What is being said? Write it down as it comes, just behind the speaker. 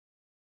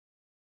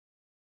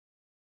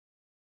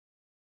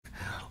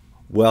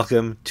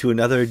Welcome to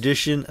another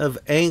edition of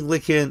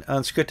Anglican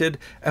Unscripted,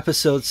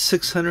 episode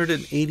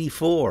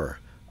 684.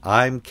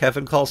 I'm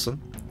Kevin Kallsen.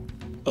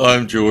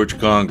 I'm George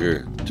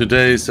Conger.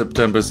 Today,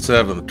 September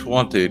 7th,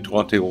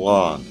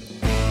 2021.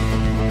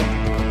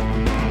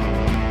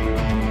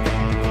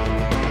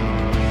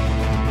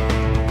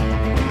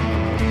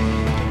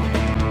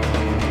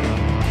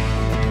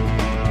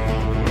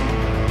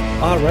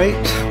 All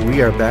right,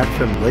 we are back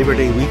from Labor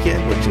Day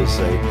weekend, which is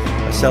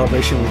a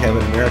celebration we have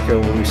in America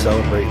where we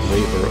celebrate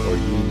labor or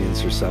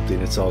unions or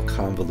something. It's all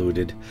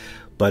convoluted,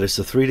 but it's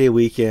a 3-day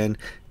weekend,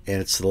 and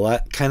it's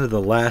kind of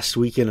the last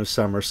weekend of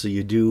summer, so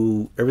you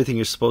do everything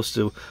you're supposed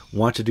to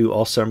want to do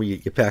all summer, you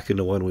pack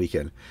into one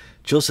weekend.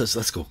 Jill says,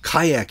 let's go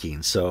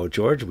kayaking. So,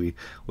 George, we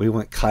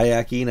went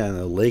kayaking on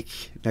a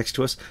lake next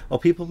to us. Oh,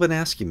 people have been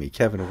asking me,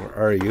 Kevin, where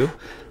are you?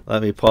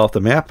 Let me pull up the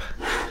map.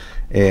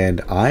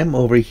 And I'm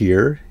over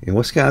here in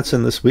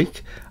Wisconsin this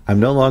week. I'm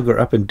no longer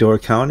up in Door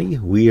County.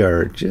 We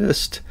are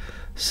just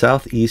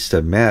southeast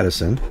of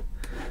Madison.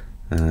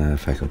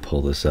 If I can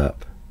pull this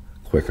up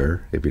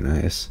quicker, it'd be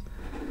nice.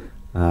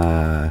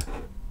 And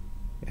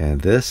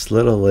this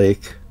little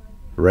lake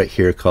right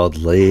here called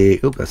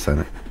Lake... Oop, that's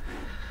not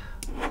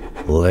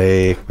it.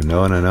 Lake...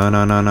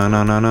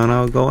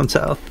 No, going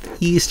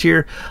southeast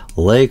here.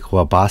 Lake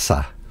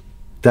Wabasa.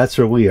 That's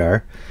where we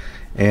are.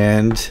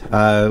 And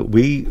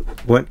we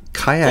went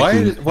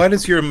kayaking. Why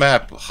does your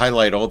map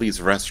highlight all these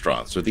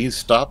restaurants? Are these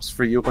stops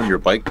for you on your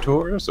bike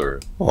tours,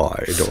 or? Well,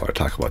 I don't want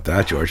to talk about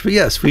that, George. But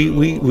yes,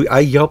 I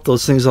Yelp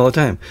those things all the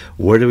time.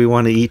 Where do we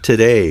want to eat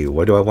today?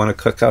 What do I want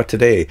to cook out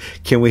today?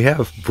 Can we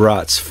have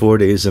brats 4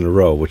 days in a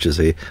row, which is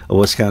a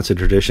Wisconsin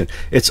tradition?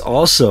 It's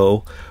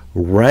also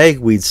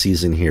ragweed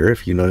season here.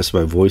 If you notice,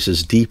 my voice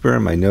is deeper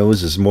and my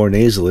nose is more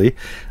nasally.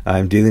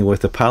 I'm dealing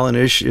with the pollen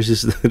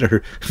issues that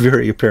are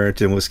very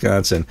apparent in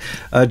Wisconsin.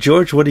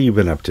 George, what have you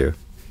been up to?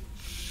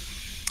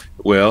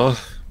 Well,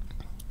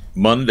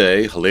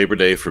 Monday, Labor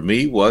Day for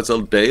me, was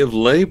a day of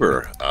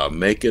labor,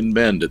 make and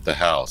mend at the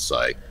house.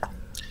 I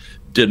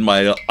did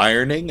my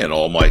ironing, and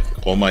all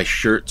my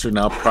shirts are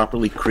now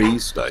properly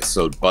creased. I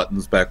sewed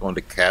buttons back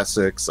onto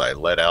cassocks. I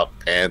let out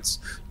pants,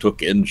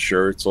 took in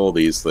shirts, all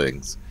these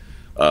things.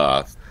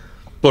 I've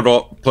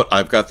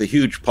got the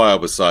huge pile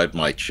beside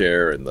my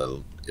chair in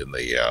the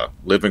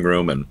living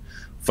room, and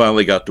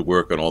finally got to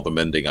work on all the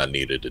mending I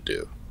needed to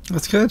do.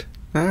 That's good.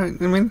 All right.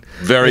 I mean,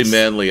 very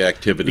manly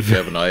activity,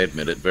 Kevin. I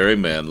admit it, very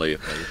manly.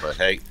 But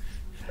hey,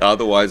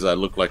 otherwise I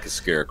look like a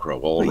scarecrow,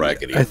 all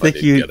raggedy. I think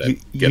you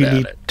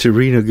need to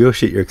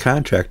renegotiate your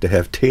contract to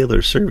have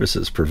tailored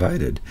services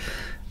provided.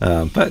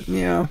 But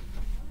you know,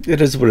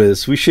 it is what it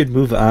is. We should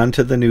move on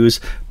to the news.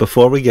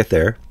 Before we get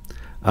there,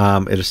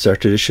 it is our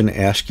tradition to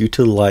ask you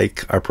to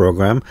like our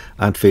program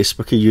on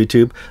Facebook or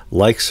YouTube.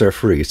 Likes are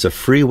free. It's a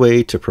free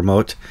way to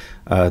promote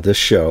this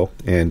show.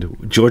 And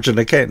George and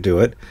I can't do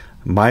it.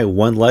 My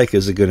one like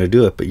isn't going to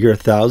do it, but your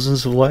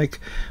thousands of like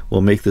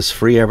will make this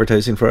free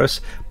advertising for us.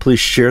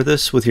 Please share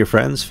this with your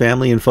friends,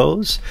 family, and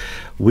foes.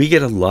 We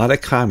get a lot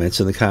of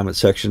comments in the comment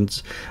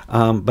sections,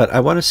 but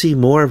I want to see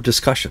more of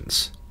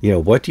discussions. You know,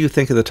 what do you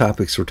think of the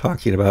topics we're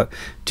talking about?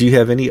 Do you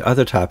have any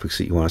other topics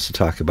that you want us to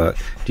talk about?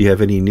 Do you have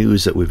any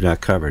news that we've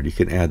not covered? You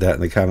can add that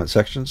in the comment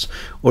sections,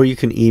 or you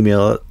can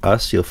email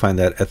us. You'll find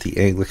that at the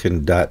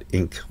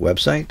Anglican.inc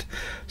website.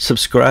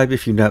 Subscribe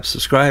if you've not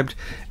subscribed.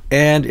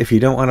 And if you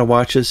don't want to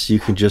watch us, you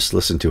can just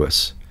listen to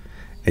us.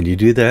 And you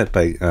do that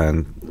by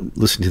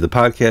listening to the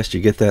podcast. You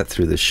get that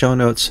through the show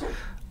notes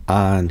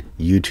on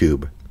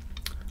YouTube.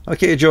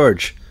 Okay,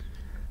 George.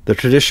 The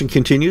tradition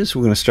continues.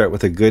 We're going to start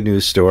with a good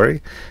news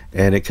story,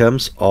 and it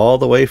comes all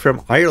the way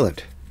from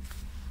Ireland.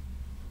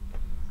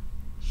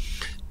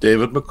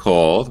 David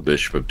McCall, the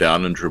Bishop of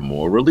Down and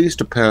Dromore, released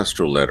a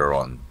pastoral letter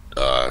on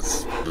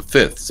the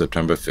 5th,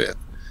 September 5th,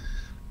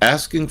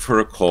 asking for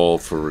a call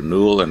for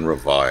renewal and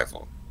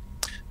revival.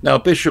 Now,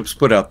 bishops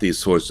put out these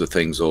sorts of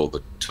things all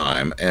the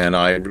time, and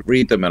I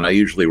read them and I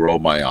usually roll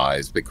my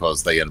eyes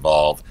because they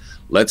involve,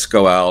 let's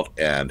go out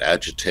and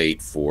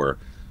agitate for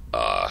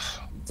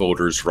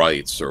voters'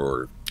 rights,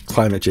 or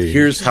climate change.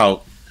 Here's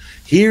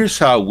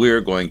how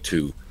we're going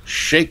to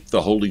shake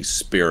the Holy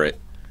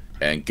Spirit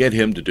and get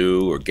him to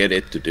do, or get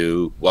it to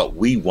do, what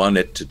we want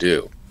it to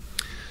do.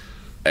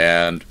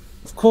 And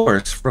of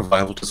course,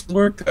 revival doesn't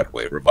work that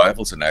way.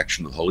 Revival is an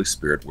action of the Holy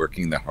Spirit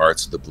working in the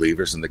hearts of the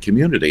believers in the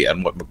community.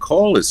 And what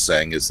McCall is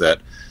saying is that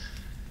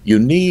you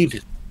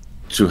need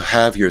to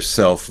have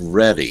yourself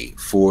ready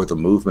for the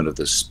movement of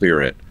the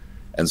Spirit.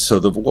 And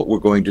so what we're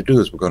going to do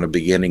is we're going to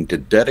be beginning to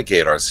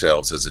dedicate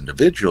ourselves as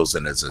individuals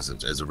and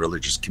as a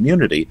religious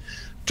community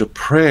to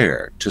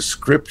prayer, to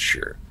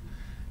Scripture,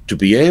 to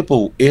be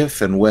able,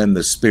 if and when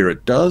the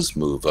Spirit does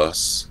move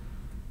us,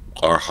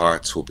 our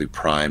hearts will be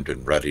primed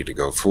and ready to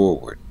go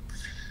forward.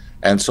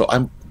 And so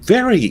I'm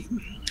very,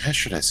 how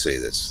should I say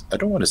this? I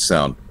don't want to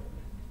sound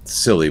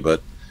silly,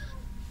 but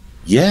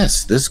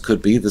yes, this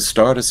could be the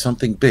start of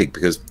something big,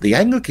 because the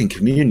Anglican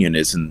Communion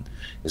is in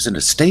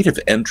a state of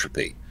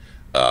entropy.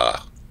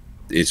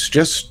 It's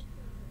just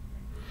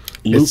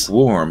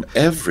lukewarm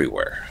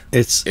everywhere.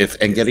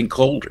 And getting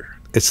colder.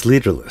 it's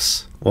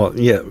leaderless. Well,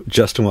 yeah,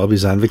 Justin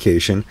Welby's on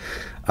vacation,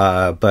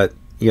 but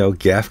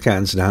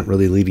GAFCON's not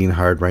really leading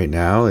hard right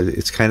now.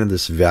 It's kind of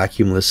this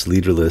vacuumless,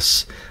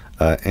 leaderless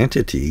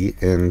entity,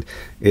 and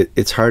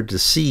it's hard to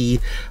see,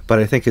 but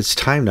I think it's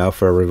time now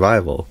for a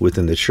revival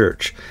within the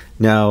church.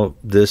 Now,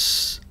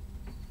 this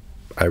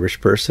Irish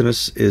person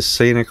is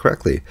saying it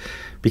correctly,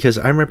 because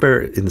I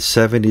remember in the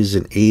 70s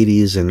and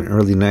 80s and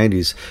early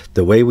 90s,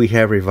 the way we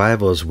have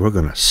revival is we're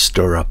going to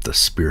stir up the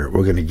spirit.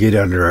 We're going to get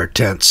under our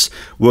tents.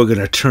 We're going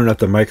to turn up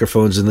the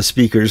microphones and the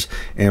speakers,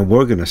 and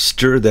we're going to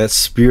stir that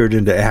spirit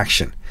into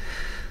action.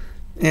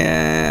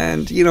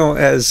 And,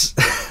 as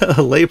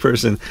a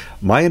layperson,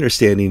 my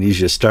understanding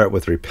is you start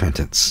with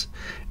repentance,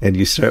 and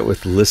you start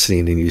with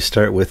listening, and you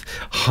start with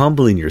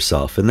humbling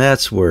yourself, and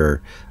that's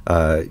where,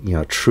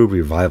 true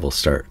revival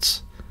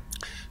starts.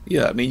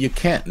 Yeah, I mean, you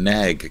can't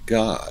nag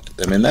God.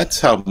 I mean,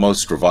 that's how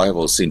most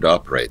revivals seem to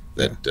operate,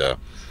 that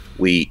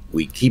we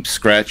keep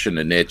scratching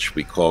an itch,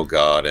 we call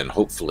God, and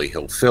hopefully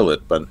he'll fill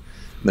it. But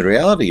the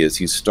reality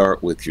is you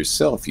start with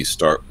yourself. You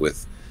start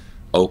with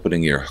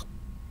opening your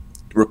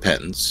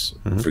repentance,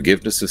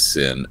 forgiveness of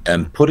sin,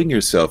 and putting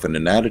yourself in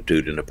an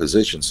attitude, in a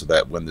position, so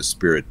that when the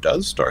Spirit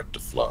does start to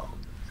flow,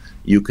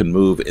 you can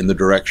move in the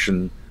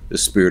direction the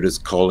Spirit is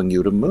calling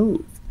you to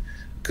move.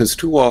 Because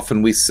too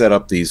often we set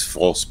up these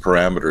false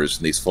parameters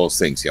and these false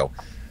things.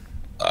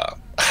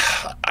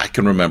 I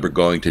can remember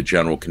going to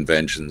general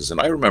conventions, and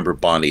I remember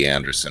Bonnie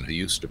Anderson, who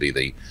used to be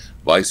the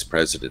vice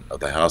president of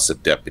the House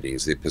of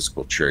Deputies, the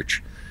Episcopal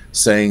Church,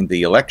 saying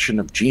the election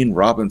of Gene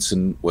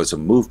Robinson was a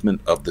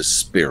movement of the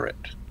Spirit.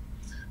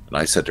 And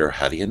I said to her,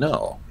 how do you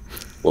know?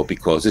 Well,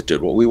 because it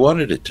did what we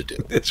wanted it to do.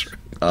 That's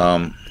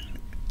right.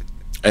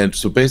 And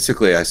so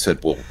basically I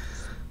said, well,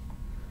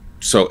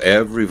 so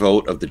every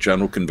vote of the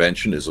General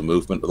Convention is a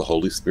movement of the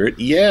Holy Spirit?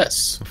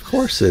 Yes. Of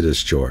course it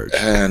is, George.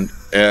 And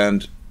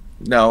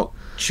now,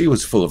 she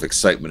was full of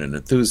excitement and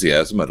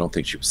enthusiasm. I don't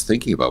think she was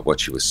thinking about what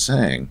she was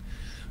saying.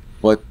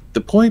 But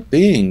the point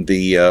being,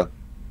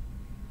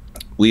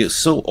 we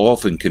so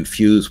often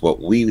confuse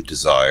what we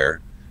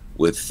desire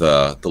with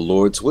the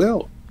Lord's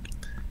will.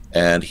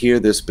 And here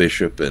this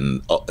bishop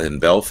in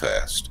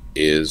Belfast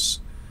is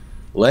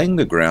laying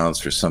the grounds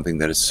for something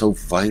that is so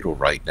vital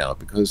right now,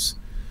 because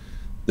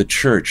the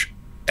church,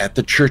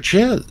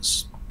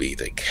 be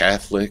they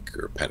Catholic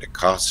or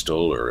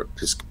Pentecostal or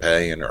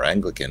Episcopalian or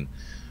Anglican,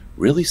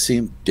 really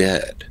seem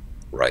dead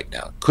right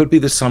now. It could be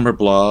the summer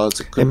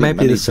blahs. It might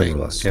be the summer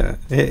blahs. Yeah,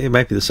 it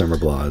might be the summer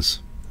blahs.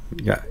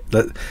 Yeah,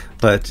 but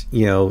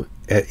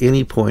at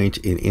any point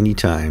in any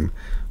time,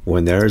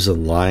 when there's a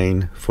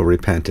line for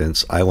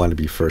repentance, I want to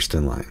be first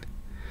in line.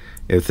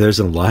 If there's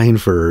a line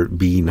for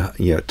being,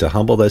 to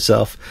humble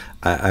thyself,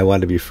 I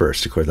want to be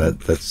first. Of course,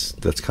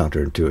 that's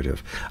counterintuitive.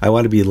 I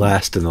want to be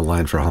last in the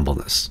line for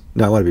humbleness.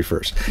 No, I want to be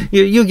first.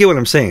 You get what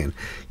I'm saying.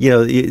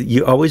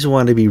 You always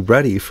want to be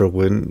ready for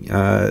when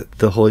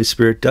the Holy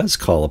Spirit does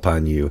call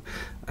upon you,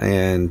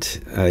 and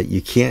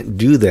you can't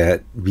do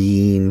that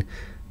being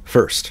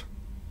first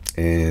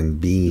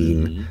and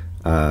being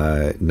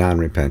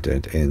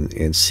non-repentant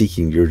and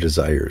seeking your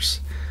desires.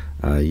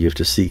 You have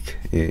to seek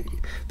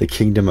the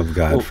kingdom of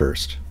God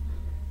first.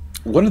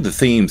 One of the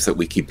themes that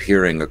we keep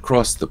hearing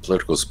across the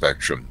political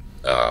spectrum,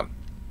 at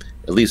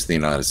least in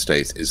the United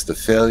States, is the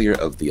failure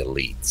of the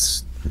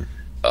elites,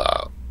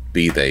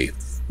 be they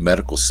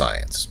medical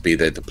science, be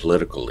they the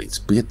political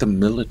elites, be it the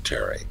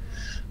military,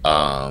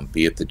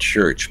 be it the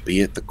church,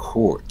 be it the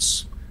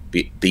courts,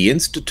 be the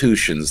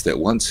institutions that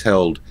once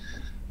held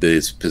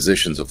these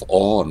positions of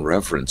awe and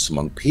reverence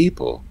among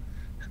people,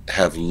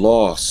 have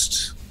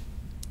lost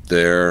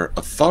their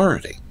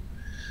authority.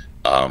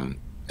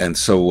 And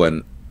so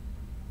when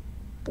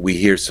we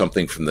hear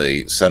something from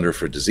the Center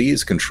for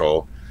Disease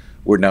Control,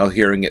 we're now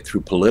hearing it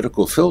through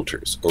political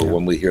filters. Or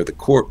when we hear the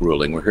court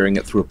ruling, we're hearing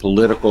it through a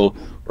political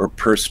or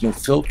personal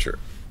filter.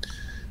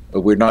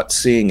 We're not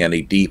seeing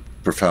any deep,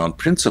 profound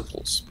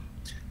principles.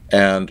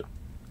 And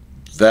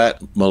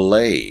that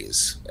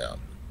malaise,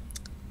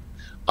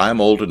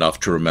 I'm old enough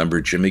to remember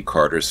Jimmy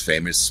Carter's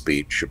famous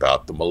speech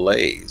about the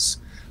malaise,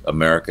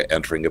 America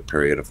entering a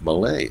period of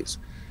malaise.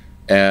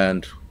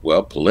 And,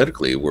 well,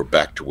 politically, we're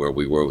back to where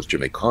we were with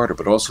Jimmy Carter,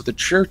 but also the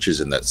church is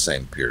in that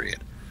same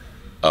period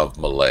of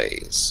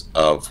malaise,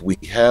 of we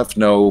have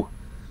no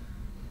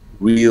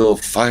real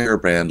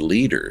firebrand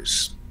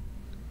leaders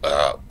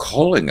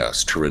calling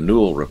us to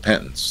renewal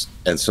repentance.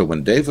 And so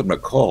when David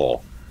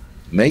McCall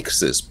makes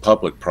this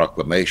public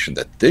proclamation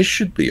that this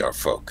should be our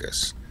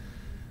focus,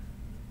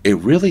 it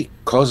really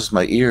causes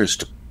my ears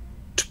to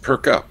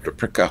prick up,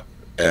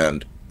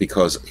 and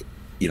because,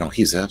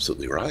 he's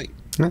absolutely right.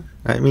 Yeah,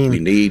 I mean, we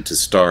need to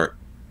start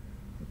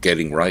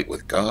getting right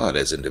with God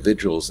as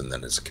individuals, and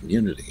then as a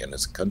community and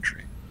as a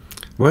country.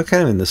 We're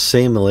kind of in the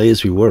same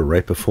malaise we were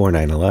right before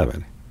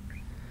 9/11.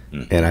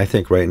 And I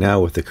think right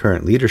now, with the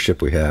current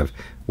leadership we have,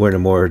 we're in a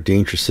more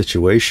dangerous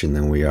situation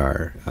than we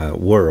were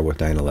with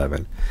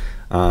 9/11.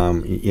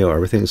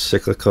 Everything's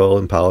cyclical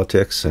in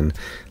politics, and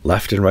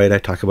left and right, I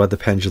talk about the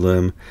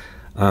pendulum.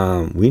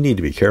 We need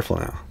to be careful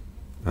now.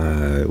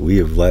 We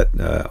have let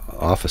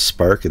off a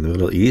spark in the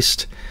Middle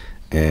East,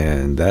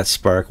 and that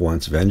spark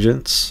wants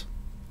vengeance,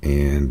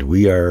 and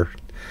we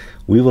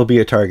will be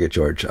a target,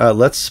 George.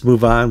 Let's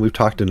move on. We've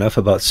talked enough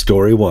about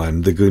story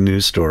one, the good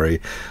news story,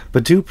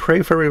 but do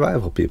pray for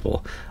revival,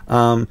 people.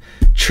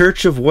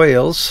 Church of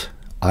Wales,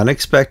 very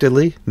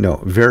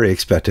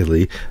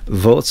expectedly,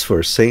 votes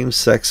for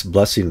same-sex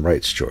blessing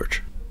rights,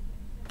 George.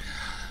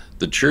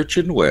 The church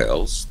in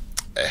Wales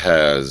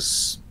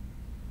has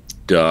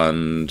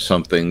done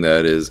something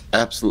that is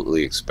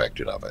absolutely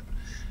expected of it.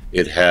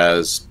 It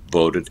has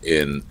voted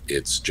in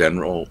its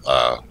general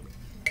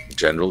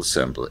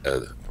assembly,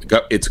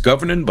 its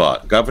governing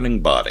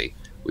body,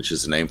 which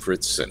is the name for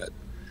its synod,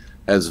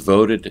 has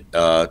voted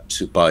by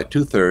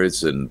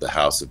 2/3 in the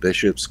House of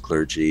Bishops,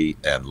 clergy,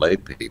 and lay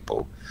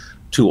people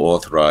to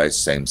authorize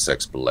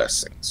same-sex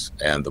blessings,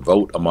 and the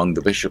vote among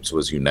the bishops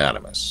was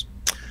unanimous.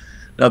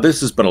 Now,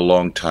 this has been a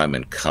long time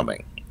in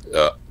coming.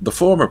 The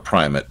former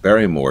primate,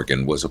 Barry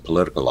Morgan, was a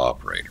political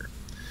operator.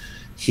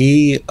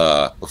 He,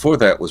 before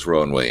that, was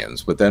Rowan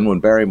Williams, but then when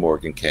Barry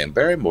Morgan came,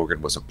 Barry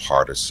Morgan was a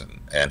partisan,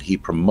 and he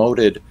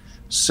promoted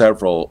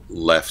several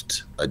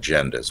left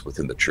agendas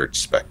within the church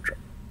spectrum.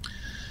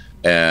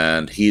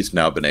 And he's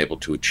now been able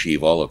to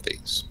achieve all of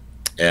these.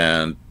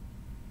 And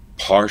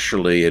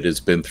partially it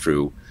has been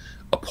through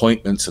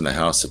appointments in the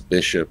House of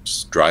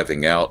Bishops,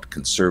 driving out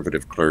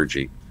conservative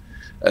clergy.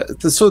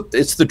 So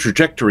it's the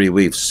trajectory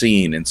we've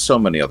seen in so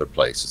many other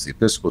places, the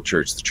Episcopal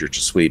Church, the Church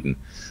of Sweden,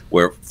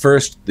 where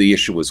first the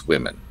issue was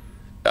women.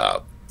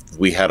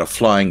 We had a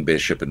flying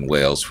bishop in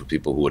Wales for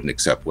people who wouldn't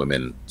accept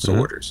women's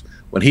orders.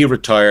 When he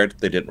retired,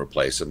 they didn't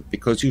replace him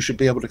because you should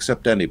be able to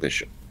accept any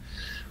bishop.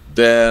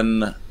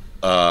 Then,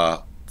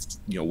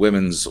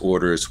 women's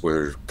orders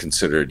were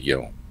considered,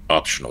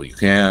 optional. You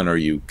can or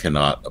you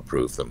cannot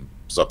approve them.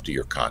 It's up to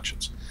your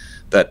conscience.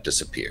 That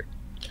disappeared.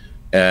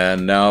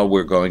 And now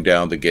we're going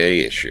down the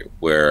gay issue,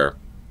 where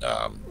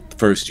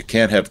first you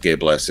can't have gay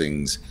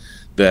blessings,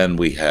 then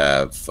we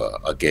have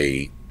a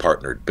gay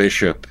partnered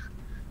bishop,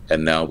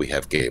 and now we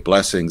have gay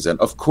blessings. And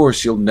of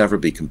course, you'll never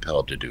be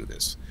compelled to do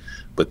this.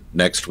 But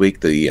next week,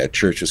 the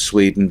Church of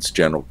Sweden's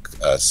General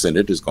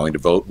Synod is going to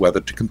vote whether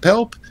to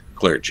compel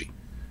clergy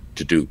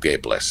to do gay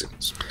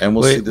blessings. And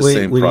we'll see the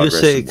same progress. When you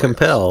say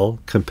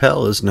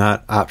compel is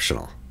not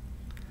optional.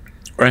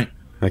 Right.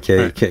 Okay,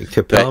 right.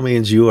 Compel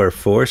means you are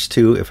forced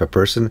to, if a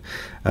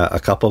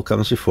couple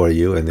comes before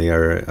you and they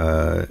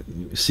are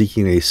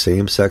seeking a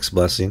same-sex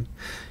blessing,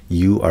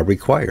 you are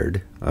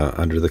required,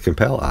 under the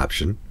compel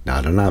option,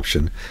 not an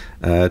option,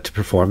 to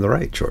perform the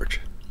rite,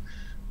 George.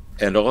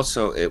 And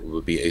also it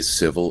would be a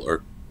civil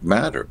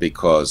matter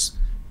because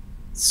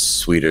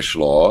Swedish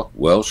law,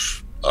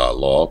 Welsh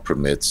law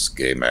permits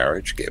gay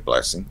marriage, gay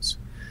blessings.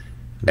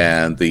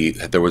 And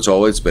there was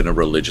always been a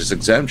religious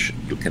exemption.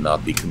 You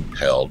cannot be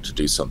compelled to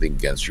do something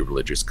against your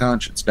religious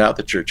conscience. Now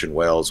the Church in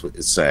Wales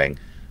is saying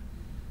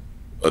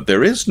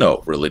there is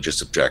no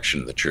religious objection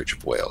in the Church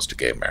of Wales to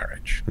gay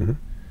marriage.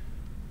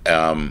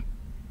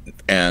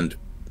 And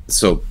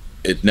so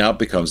it now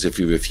becomes, if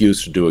you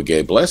refuse to do a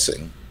gay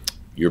blessing,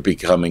 you're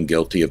becoming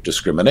guilty of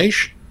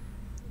discrimination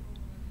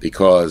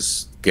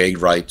because gay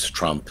rights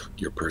trump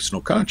your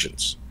personal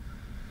conscience.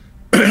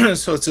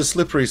 So it's a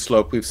slippery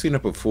slope. We've seen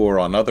it before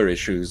on other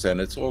issues, and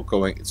it's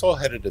all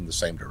headed in the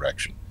same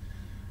direction.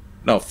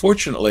 Now,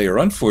 fortunately or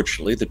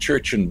unfortunately, the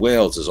church in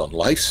Wales is on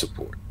life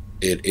support.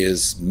 It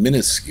is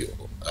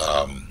minuscule.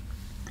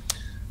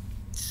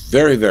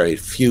 Very, very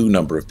few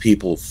number of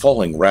people,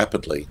 falling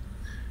rapidly.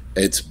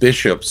 Its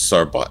bishops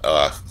are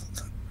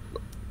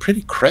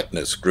pretty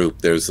cretinous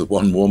group. There's the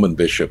one woman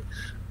bishop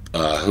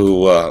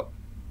who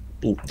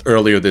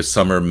earlier this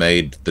summer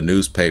made the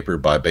newspaper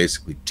by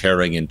basically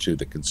tearing into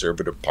the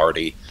Conservative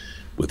Party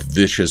with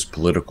vicious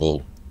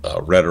political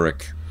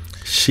rhetoric.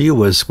 She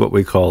was what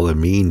we call a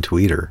mean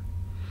tweeter.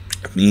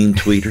 Mean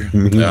tweeter?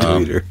 Mean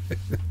tweeter.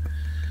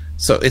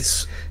 So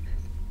it's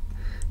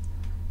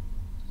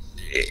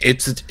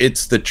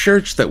the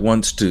church that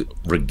wants to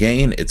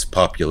regain its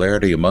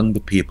popularity among the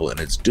people, and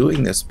it's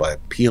doing this by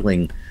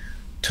appealing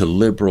to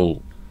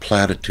liberal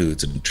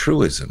platitudes and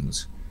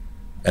truisms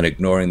and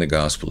ignoring the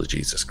gospel of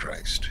Jesus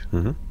Christ.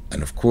 And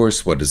of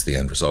course, what is the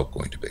end result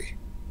going to be?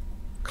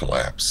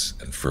 Collapse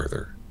and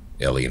further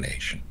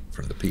alienation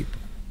from the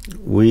people.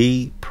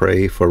 We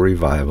pray for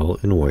revival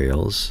in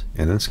Wales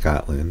and in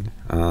Scotland,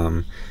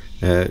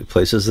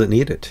 places that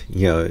need it.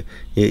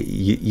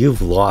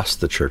 You've lost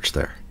the church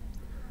there.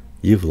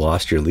 You've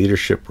lost your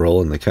leadership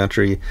role in the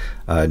country.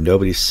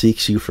 Nobody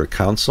seeks you for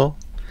counsel,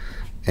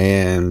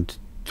 and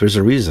there's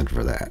a reason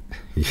for that.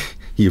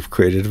 You've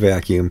created a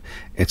vacuum,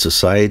 and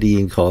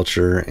society and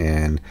culture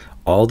and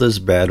all this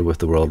bad with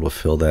the world will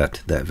fill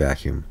that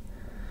vacuum.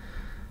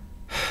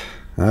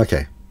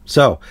 Okay,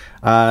 so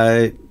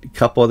a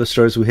couple other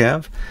stories we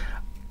have.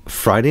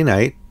 Friday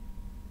night,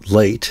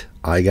 late,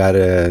 I got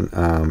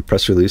a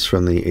press release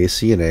from the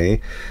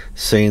ACNA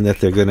saying that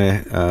they're going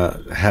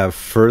to have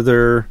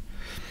further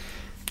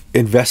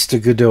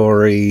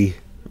investigatory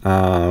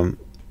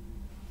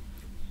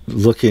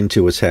look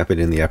into what's happened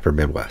in the upper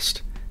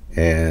Midwest.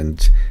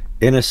 And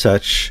in as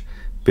such,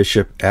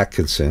 Bishop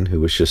Atkinson, who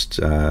was just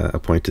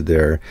appointed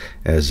there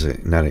as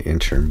not an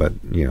intern, but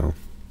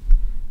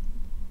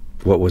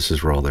what was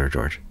his role there,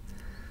 George?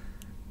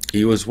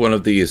 He was one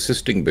of the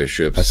assisting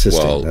bishops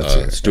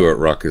while Stuart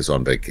Ruck is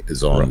on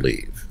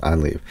leave.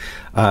 On leave,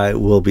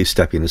 will be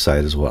stepping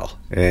aside as well.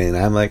 And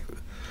I'm like,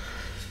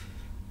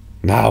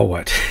 now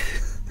what?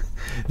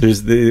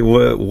 There's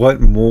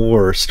what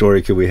more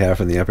story could we have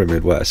from the Upper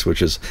Midwest,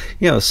 which is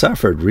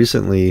suffered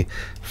recently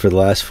for the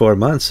last 4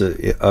 months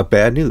of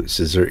bad news.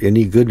 Is there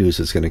any good news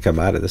that's going to come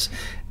out of this?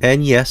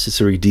 And yes,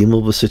 it's a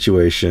redeemable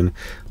situation,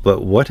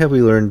 but what have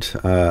we learned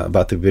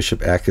about the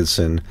Bishop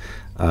Atkinson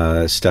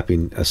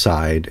stepping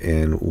aside,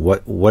 and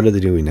what are they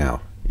doing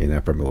now in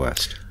Upper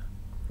Midwest?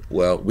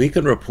 Well, we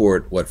can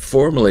report what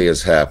formally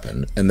has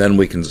happened, and then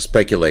we can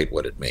speculate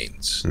what it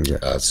means.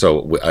 Yeah.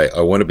 So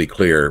I want to be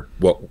clear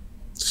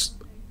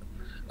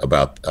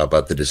about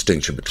the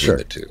distinction between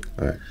the two.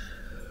 All right.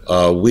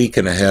 A week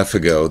and a half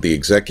ago, the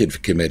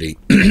executive committee,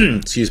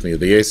 excuse me,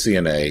 the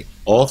ACNA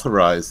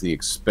authorized the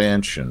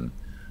expansion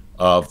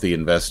of the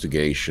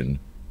investigation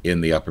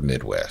in the Upper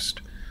Midwest.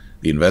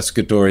 The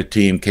investigatory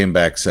team came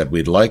back, said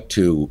we'd like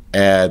to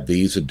add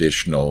these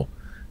additional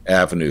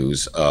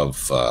avenues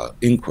of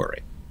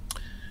inquiry.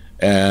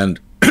 And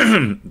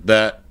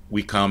that,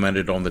 we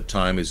commented on the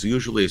time, is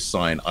usually a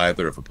sign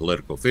either of a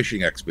political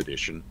fishing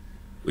expedition,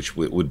 which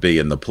would be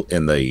in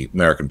the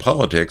American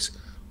politics,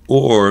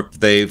 or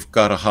they've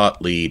got a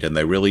hot lead and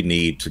they really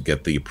need to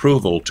get the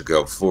approval to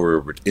go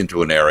forward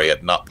into an area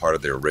not part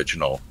of their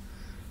original.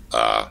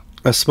 A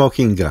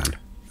smoking gun.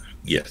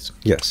 Yes.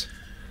 Yes.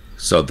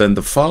 So then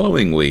the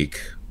following week,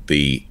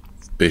 the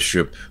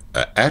Bishop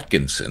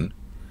Atkinson,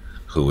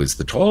 who is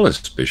the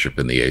tallest bishop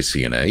in the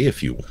ACNA,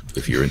 if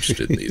you're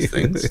interested in these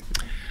things,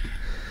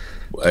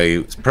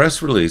 a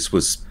press release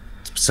was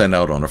sent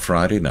out on a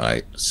Friday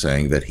night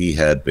saying that he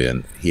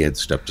had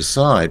stepped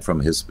aside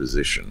from his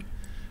position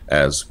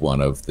as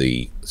one of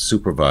the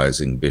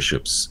supervising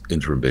bishops,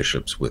 interim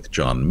bishops, with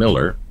John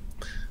Miller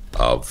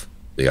of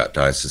the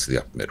Diocese of the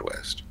Upper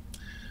Midwest.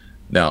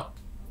 Now,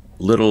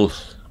 little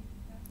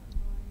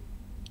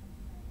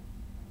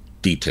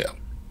detail.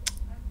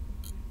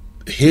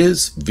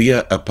 His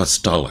Via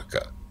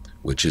Apostolica,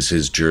 which is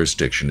his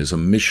jurisdiction, is a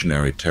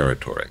missionary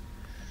territory.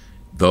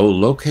 Though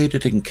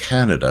located in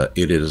Canada,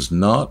 it is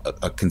not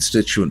a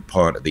constituent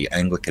part of the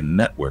Anglican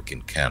network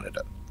in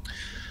Canada.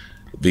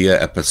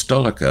 Via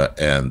Apostolica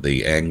and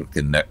the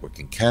Anglican network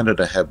in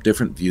Canada have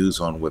different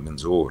views on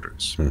women's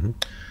orders. Mm-hmm.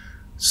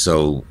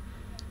 So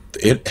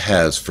it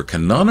has, for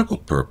canonical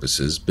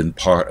purposes, been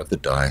part of the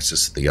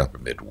Diocese of the Upper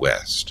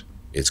Midwest.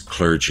 Its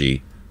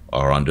clergy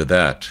are under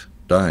that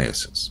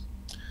diocese.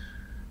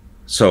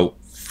 So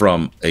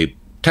from a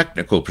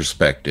technical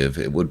perspective,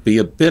 it would be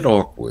a bit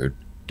awkward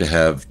to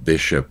have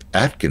Bishop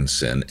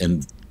Atkinson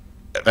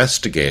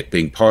investigate,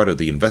 being part of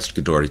the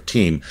investigatory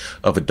team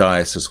of a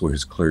diocese where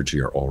his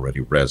clergy are already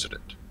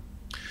resident.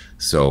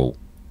 So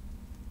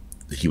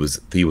he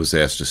was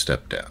asked to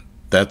step down.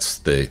 That's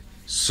the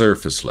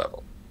surface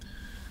level.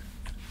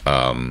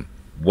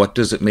 What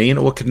does it mean?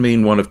 Well, it can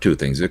mean one of two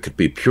things. It could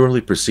be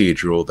purely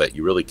procedural, that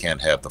you really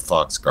can't have the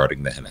fox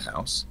guarding the hen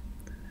house.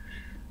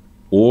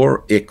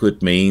 Or it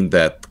could mean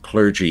that the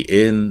clergy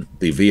in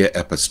the Via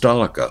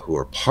Apostolica, who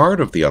are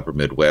part of the Upper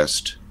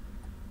Midwest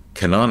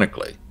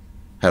canonically,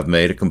 have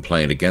made a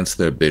complaint against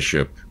their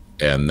bishop,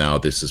 and now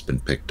this has been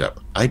picked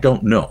up. I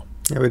don't know.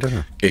 Yeah, we don't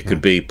know. It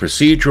could be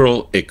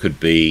procedural. It could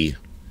be,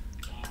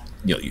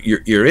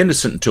 you're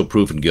innocent until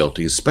proven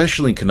guilty,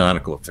 especially in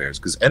canonical affairs,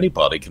 because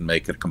anybody can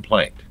make a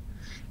complaint,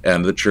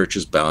 and the church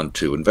is bound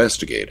to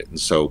investigate it. And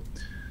so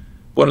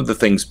one of the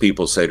things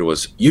people say to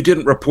us, you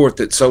didn't report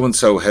that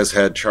so-and-so has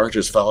had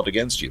charges filed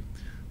against you.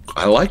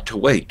 I like to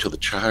wait till the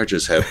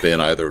charges have been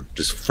either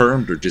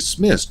affirmed or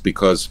dismissed,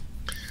 because,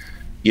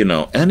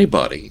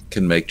 anybody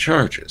can make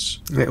charges.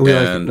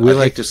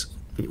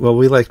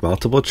 We like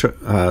multiple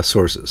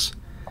sources.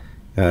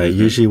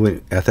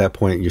 Usually at that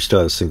point, you're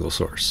still a single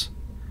source.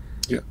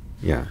 Yeah.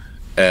 Yeah.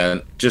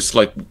 And just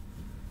like,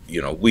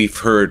 we've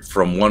heard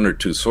from one or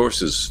two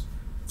sources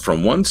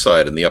from one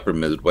side in the Upper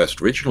Midwest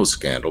regional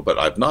scandal, but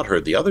I've not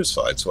heard the other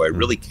side, so I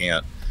really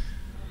can't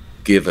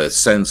give a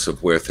sense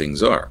of where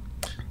things are.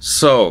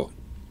 So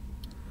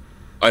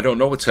I don't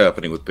know what's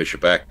happening with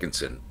Bishop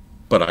Atkinson,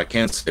 but I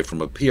can say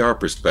from a PR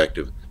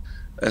perspective,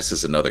 this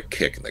is another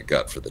kick in the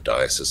gut for the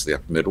Diocese of the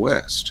Upper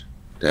Midwest.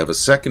 To have a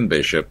second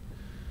bishop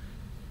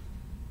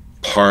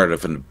part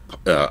of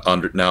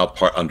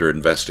under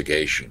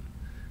investigation.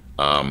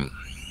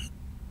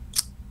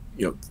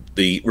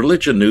 The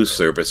Religion News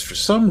Service, for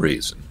some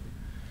reason,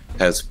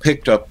 has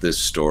picked up this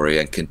story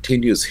and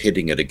continues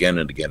hitting it again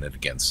and again and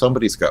again.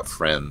 Somebody's got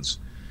friends.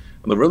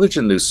 And the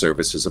Religion News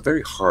Service is a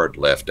very hard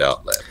left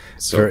outlet,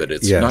 so that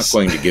it's not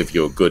going to give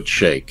you a good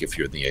shake if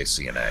you're in the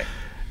ACNA.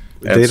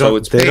 And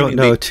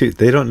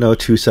they don't know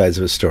two sides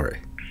of a story.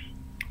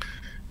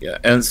 Yeah,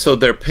 and so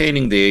they're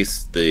painting the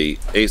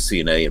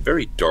ACNA in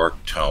very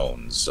dark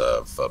tones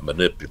of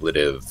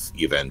manipulative,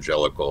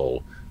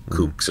 evangelical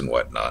kooks and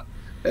whatnot.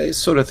 a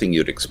sort of thing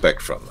you'd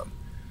expect from them.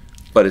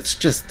 But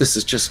this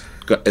is just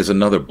as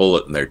another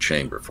bullet in their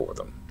chamber for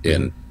them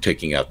in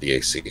taking out the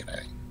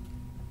ACNA.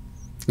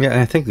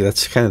 Yeah, I think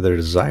that's kind of their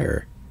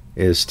desire,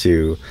 is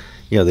to,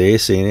 the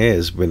ACNA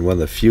has been one of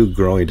the few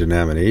growing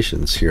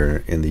denominations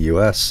here in the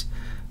U.S.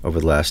 over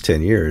the last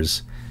 10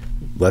 years.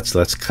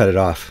 Let's cut it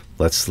off.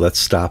 Let's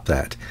stop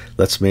that.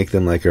 Let's make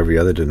them like every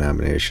other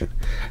denomination.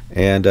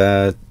 And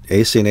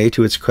ACNA,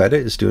 to its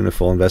credit, is doing a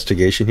full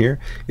investigation here,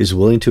 is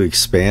willing to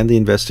expand the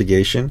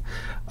investigation,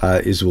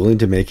 is willing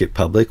to make it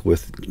public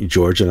with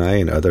George and I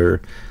and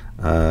other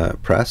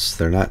press.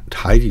 They're not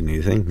hiding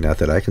anything, not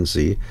that I can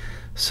see.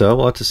 So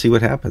we'll have to see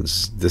what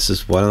happens. This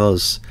is one of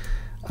those...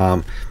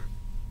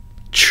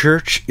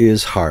 church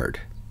is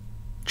hard.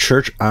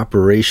 Church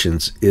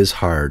operations is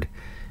hard,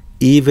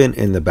 even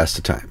in the best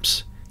of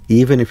times.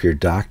 Even if your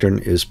doctrine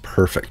is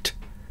perfect,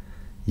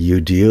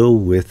 you deal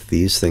with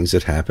these things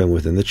that happen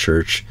within the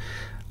church,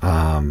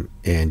 and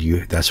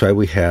that's why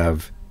we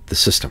have the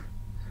system.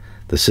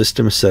 The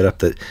system is set up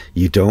that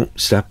you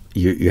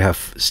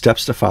have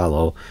steps to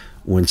follow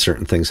when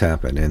certain things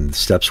happen, and the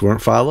steps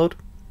weren't followed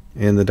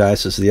in the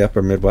Diocese of the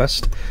Upper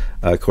Midwest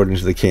according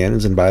to the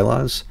canons and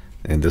bylaws,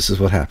 and this is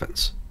what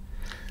happens.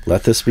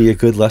 Let this be a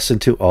good lesson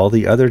to all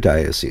the other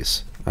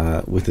dioceses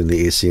within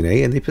the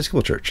ACNA and the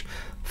Episcopal Church.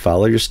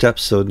 Follow your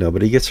steps so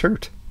nobody gets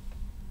hurt.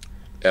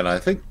 And I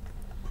think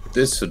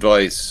this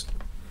advice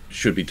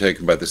should be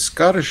taken by the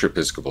Scottish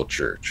Episcopal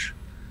Church.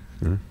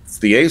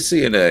 The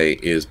ACNA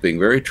is being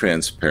very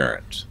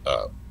transparent.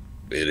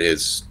 It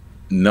is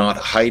not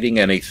hiding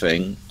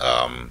anything.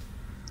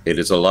 It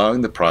is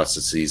allowing the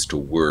processes to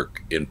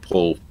work in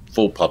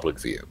full public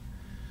view.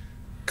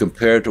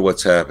 Compared to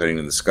what's happening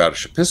in the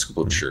Scottish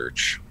Episcopal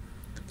Church,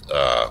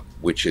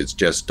 which has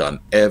just done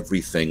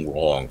everything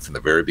wrong from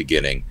the very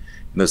beginning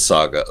in the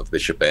saga of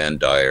Bishop Ann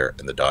Dyer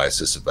in the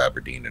Diocese of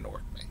Aberdeen and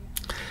Orkney.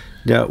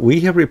 Now, we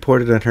have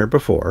reported on her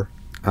before.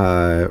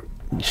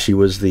 She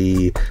was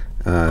the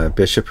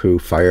bishop who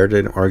fired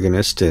an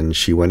organist, and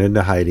she went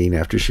into hiding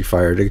after she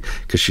fired it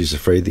because she's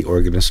afraid the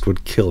organist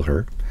would kill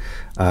her.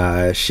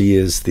 She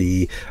is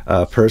the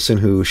person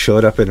who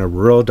showed up in a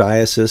rural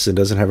diocese and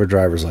doesn't have a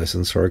driver's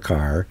license or a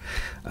car.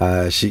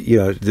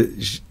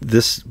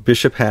 This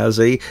bishop has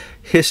a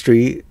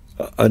history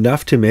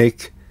enough to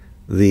make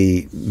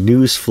the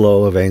news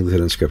flow of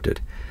Anglican Unscripted.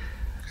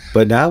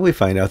 But now we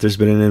find out there's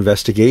been an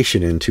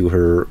investigation into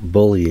her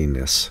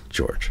bullyingness,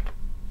 George.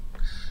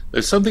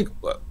 There's something...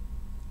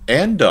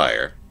 Ann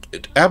Dyer,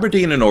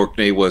 Aberdeen and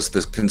Orkney was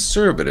the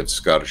conservative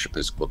Scottish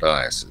Episcopal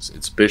Diocese.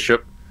 Its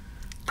bishop,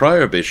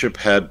 prior bishop,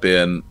 had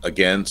been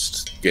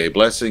against gay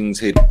blessings.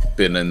 He'd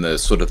been in the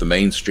sort of the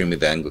mainstream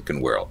of the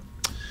Anglican world.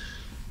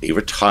 He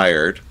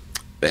retired.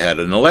 They had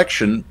an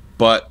election,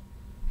 but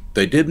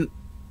they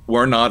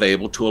were not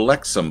able to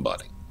elect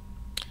somebody.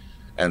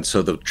 And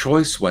so the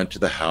choice went to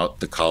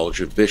the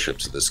College of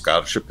Bishops of the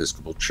Scottish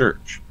Episcopal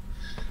Church.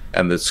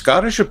 And the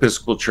Scottish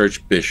Episcopal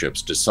Church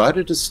bishops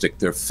decided to stick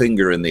their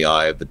finger in the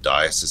eye of the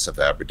Diocese of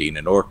Aberdeen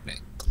and Orkney.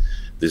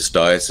 This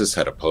diocese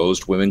had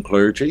opposed women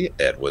clergy.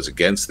 It was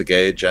against the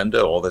gay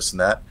agenda, all this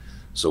and that.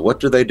 So what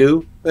do?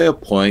 They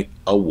appoint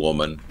a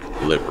woman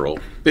liberal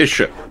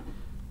bishop.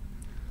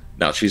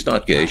 Now, she's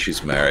not gay.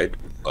 She's married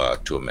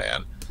to a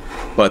man.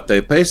 But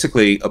they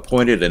basically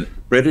appointed a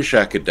British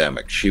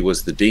academic. She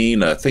was the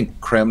dean, I think,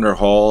 Cranmer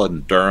Hall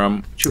in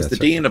Durham. She was the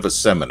dean of a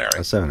seminary.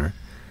 A seminary.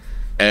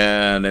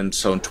 And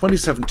so in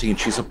 2017,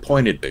 she's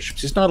appointed bishop.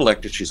 She's not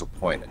elected, she's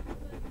appointed.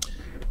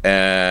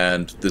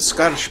 And the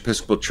Scottish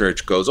Episcopal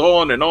Church goes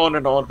on and on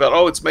and on about,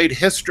 oh, it's made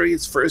history,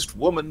 it's first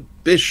woman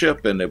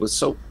bishop. And it was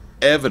so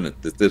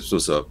evident that this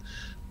was a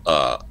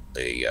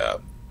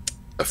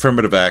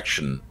affirmative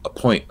action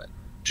appointment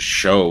to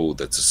show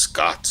that the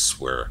Scots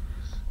were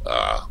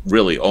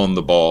really on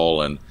the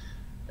ball. And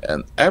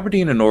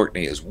Aberdeen and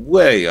Orkney is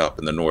way up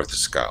in the north of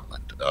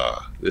Scotland.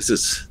 This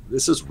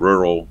is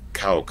rural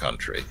cow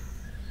country.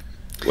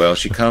 Well,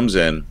 she comes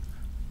in,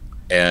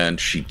 and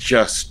she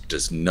just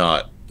does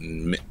not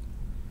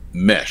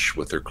mesh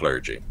with her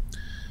clergy.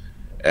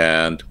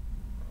 And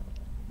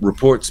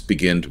reports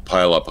begin to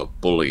pile up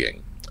of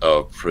bullying,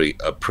 of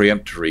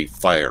preemptory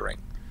firing.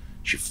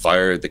 She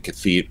fired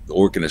the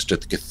organist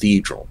at the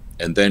cathedral.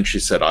 And then she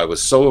said, I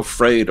was so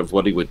afraid of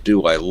what he would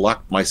do, I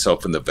locked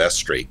myself in the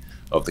vestry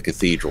of the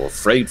cathedral,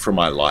 afraid for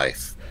my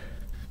life.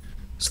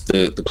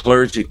 The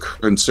clergy,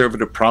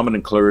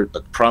 prominent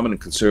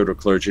conservative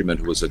clergyman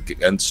who was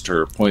against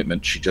her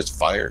appointment, she just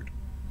fired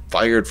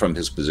from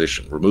his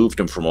position, removed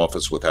him from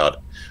office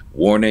without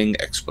warning,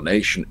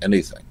 explanation,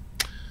 anything.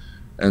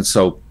 And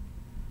so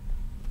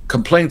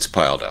complaints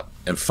piled up.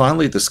 And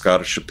finally, the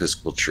Scottish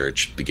Episcopal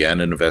Church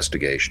began an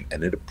investigation,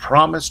 and it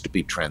promised to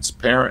be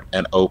transparent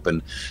and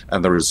open,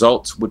 and the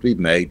results would be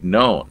made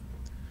known.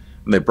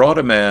 And they brought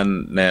a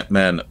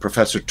man,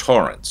 Professor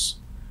Torrance,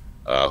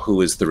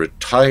 who is the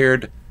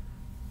retired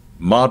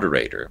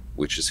moderator,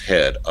 which is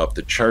head of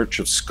the Church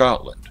of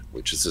Scotland,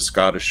 which is the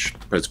Scottish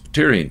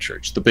Presbyterian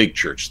Church, the big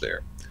church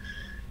there.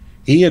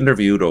 He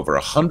interviewed over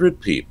 100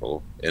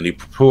 people, and he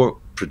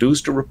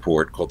produced a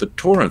report called the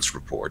Torrance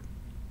Report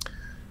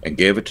and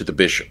gave it to the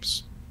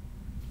bishops.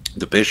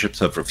 The bishops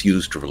have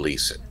refused to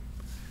release it,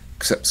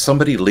 except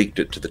somebody leaked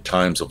it to the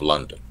Times of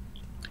London.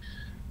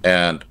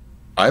 And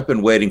I've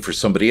been waiting for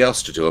somebody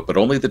else to do it, but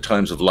only the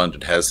Times of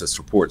London has this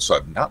report, so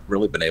I've not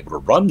really been able to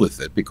run with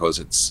it because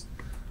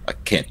I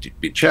can't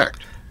be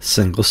checked.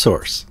 Single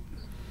source.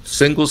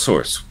 Single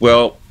source.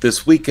 Well,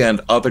 this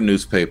weekend, other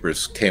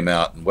newspapers came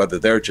out, and whether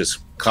they're just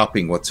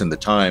copying what's in the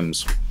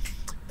Times,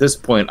 at this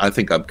point, I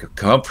think I'm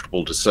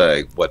comfortable to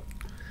say what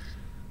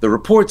the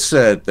report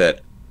said,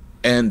 that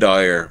Ann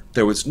Dyer,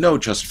 there was no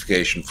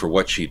justification for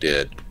what she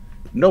did.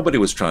 Nobody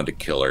was trying to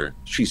kill her.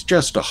 She's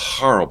just a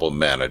horrible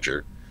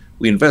manager.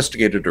 We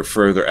investigated her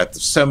further at the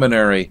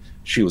seminary.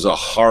 She was a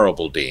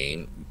horrible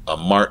dean, a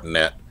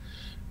martinet.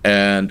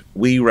 And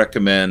we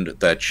recommend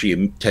that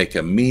she take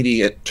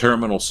immediate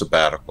terminal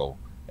sabbatical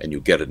and you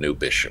get a new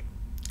bishop.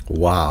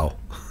 Wow.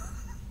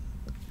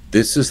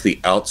 This is the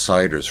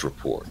Outsider's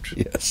report.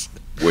 Yes.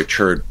 Which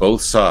heard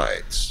both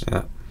sides,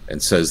 yeah,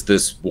 and says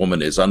this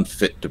woman is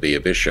unfit to be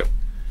a bishop.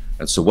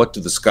 And so what do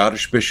the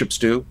Scottish bishops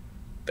do?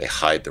 They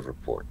hide the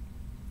report.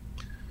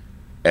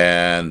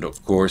 And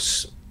of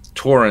course,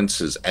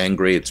 Torrance is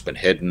angry. It's been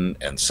hidden,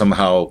 and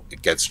somehow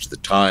it gets to the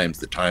Times.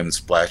 The Times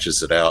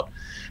splashes it out.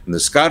 And the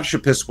Scottish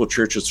Episcopal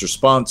Church's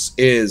response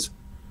is,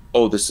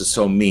 oh, this is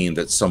so mean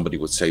that somebody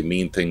would say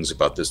mean things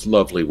about this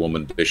lovely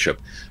woman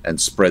bishop and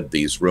spread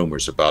these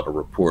rumors about a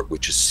report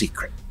which is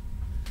secret.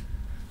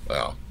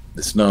 Well,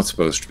 it's not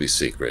supposed to be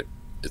secret.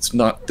 It's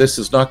not. This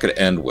is not going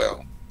to end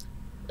well.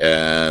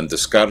 And the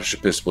Scottish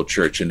Episcopal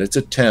Church, in its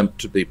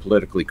attempt to be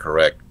politically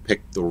correct,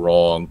 picked the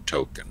wrong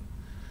token.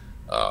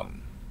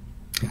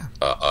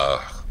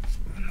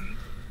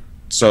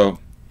 So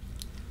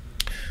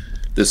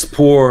this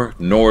poor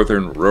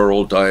northern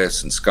rural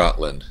diocese in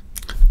Scotland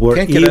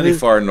can't get any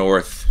far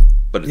north,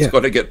 but it's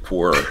going to get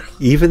poorer.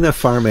 Even the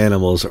farm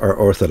animals are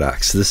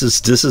Orthodox. This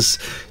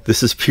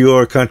is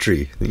pure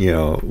country,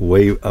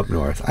 way up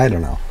north. I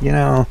don't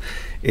know.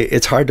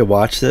 It's hard to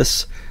watch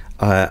this.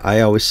 I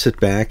always sit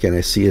back and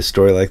I see a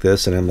story like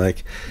this, and I'm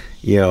like,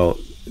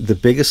 the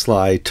biggest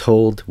lie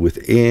told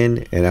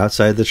within and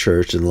outside the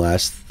church in the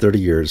last 30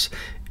 years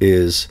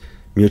is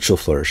mutual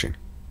flourishing.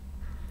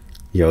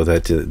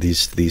 That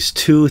these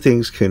two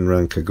things can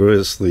run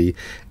congruously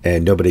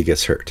and nobody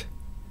gets hurt.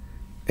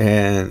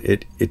 And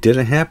it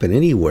didn't happen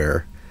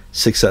anywhere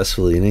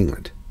successfully in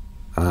England,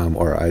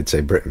 or I'd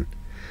say Britain.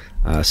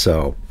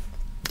 So,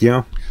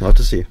 we'll have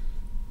to see.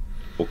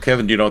 Well,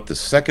 Kevin, do you know what the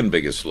second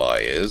biggest lie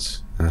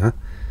is? Uh-huh.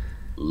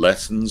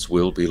 Lessons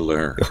will be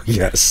learned. Oh,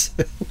 yes.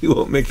 We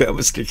won't make that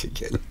mistake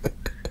again.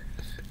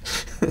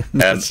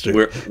 And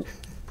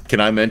can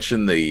I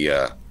mention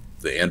the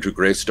Andrew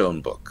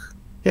Greystone book?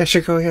 Yeah,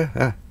 sure, go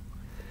ahead.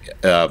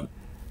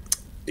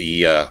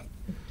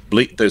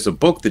 There's a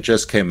book that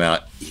just came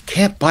out. You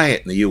can't buy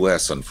it in the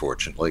U.S.,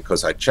 unfortunately,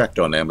 because I checked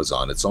on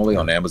Amazon. It's only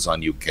on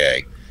Amazon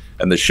UK,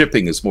 and the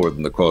shipping is more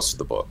than the cost of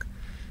the book.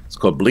 It's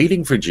called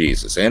Bleeding for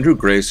Jesus. Andrew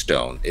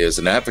Greystone is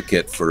an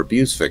advocate for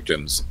abuse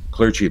victims,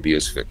 clergy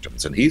abuse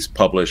victims, and he's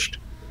published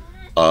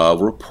a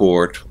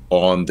report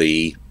on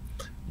the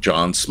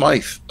John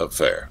Smythe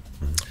affair.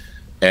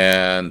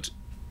 And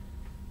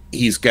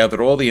he's gathered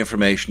all the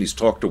information. He's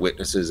talked to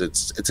witnesses.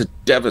 It's a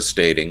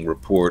devastating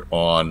report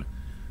on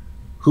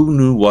who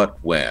knew what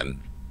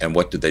when and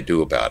what did they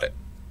do about it.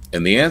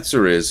 And the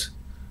answer is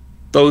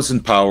those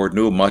in power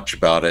knew much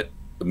about it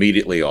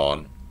immediately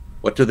on.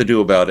 What did they do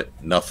about it?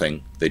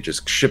 Nothing. They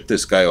just shipped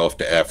this guy off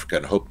to Africa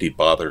and hoped he'd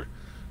bother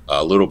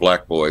little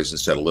black boys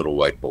instead of little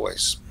white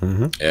boys.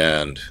 Mm-hmm.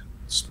 And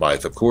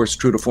Smythe, of course,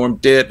 true to form,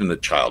 did, and the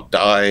child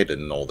died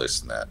and all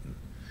this and that.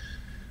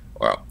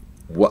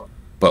 Well,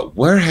 but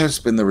where has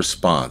been the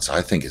response,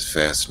 I think, is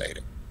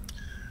fascinating.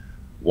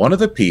 One of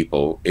the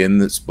people in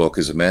this book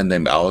is a man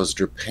named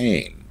Alistair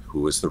Payne,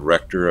 who was the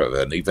rector of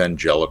an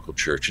evangelical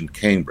church in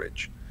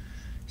Cambridge.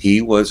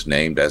 He was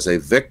named as a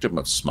victim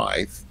of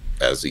Smythe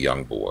as a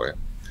young boy.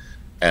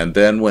 And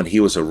then when he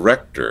was a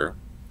rector,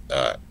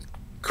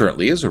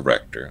 currently is a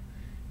rector,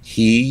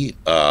 he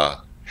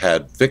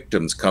had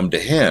victims come to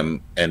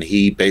him, and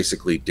he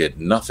basically did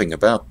nothing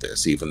about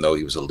this, even though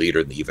he was a leader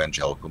in the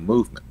evangelical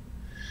movement.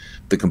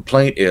 The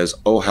complaint is,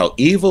 oh, how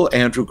evil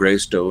Andrew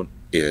Greystone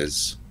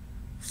is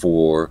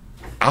for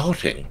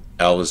outing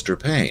Alistair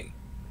Payne,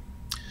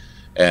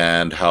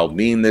 and how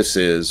mean this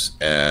is.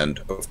 And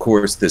of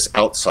course, this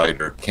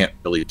outsider can't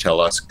really tell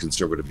us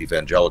conservative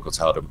evangelicals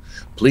how to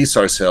police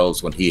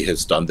ourselves when he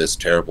has done this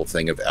terrible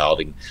thing of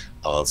outing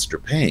Alistair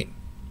Payne.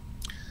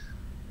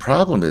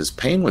 Problem is,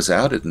 Payne was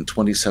outed in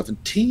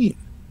 2017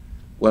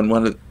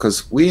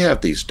 because we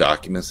have these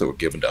documents that were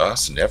given to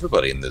us and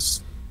everybody in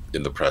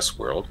the press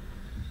world,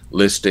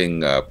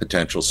 listing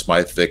potential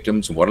Smythe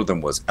victims, and one of them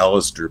was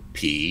Alistair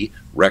P.,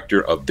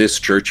 rector of this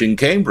church in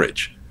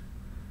Cambridge.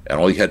 And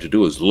all you had to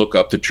do was look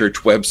up the church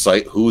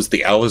website, who's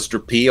the Alistair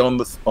P. on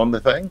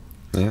the thing.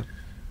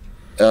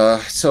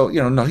 Yeah. So,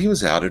 no, he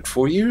was outed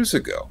 4 years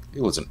ago.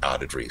 He wasn't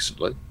outed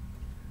recently.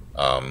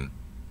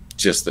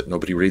 Just that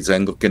nobody reads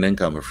Anglican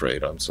Ink, I'm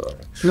afraid. I'm sorry.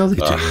 No, they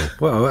do.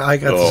 Well, I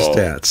got the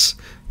stats.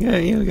 Yeah,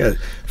 you got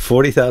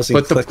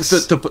 40,000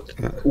 clicks.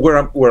 Where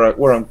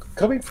I'm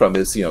coming from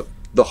is,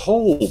 the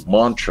whole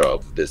mantra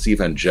of this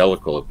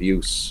evangelical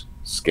abuse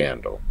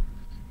scandal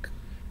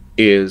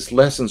is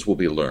lessons will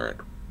be learned.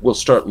 We'll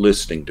start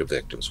listening to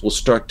victims. We'll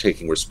start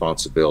taking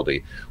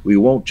responsibility. We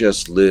won't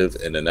just live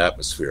in an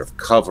atmosphere of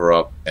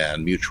cover-up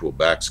and mutual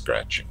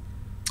back-scratching.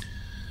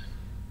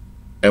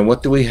 And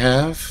what do we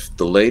have?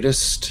 The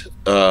latest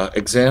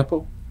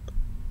example?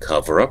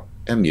 Cover-up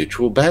and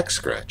mutual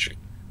back-scratching.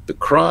 The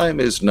crime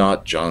is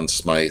not John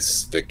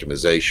Smythe's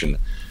victimization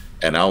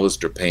and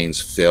Alistair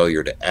Payne's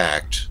failure to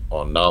act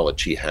on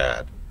knowledge he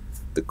had.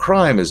 The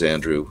crime is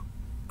Andrew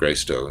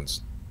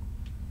Greystone's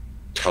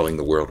telling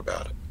the world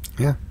about it.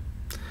 Yeah.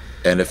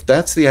 And if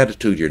that's the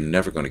attitude, you're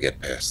never going to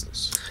get past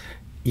this.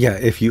 Yeah,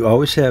 if you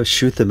always have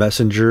shoot the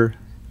messenger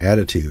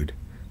attitude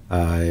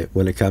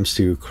when it comes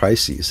to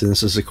crises, and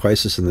this is a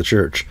crisis in the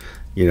church,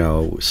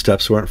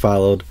 steps weren't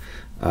followed.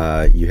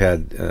 You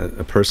had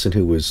a person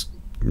who was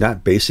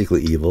not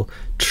basically evil,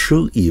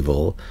 true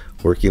evil,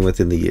 working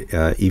within the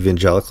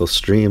evangelical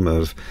stream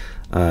of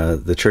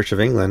the Church of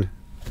England.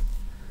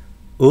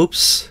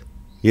 Oops,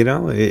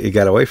 it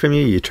got away from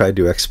you. You tried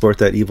to export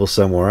that evil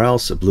somewhere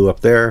else. It blew up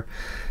there.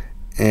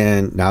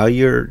 And now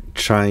you're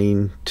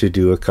trying to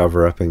do a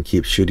cover-up and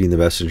keep shooting the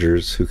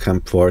messengers who come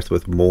forth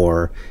with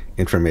more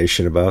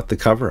information about the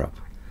cover-up.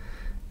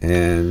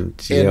 And,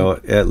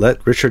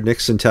 let Richard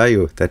Nixon tell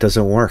you that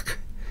doesn't work.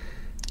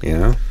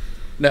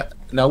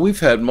 Now we've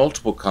had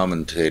multiple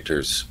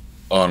commentators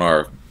on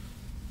our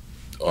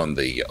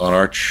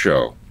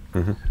show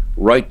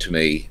write to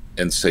me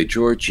and say,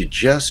 George, you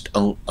just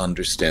don't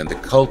understand the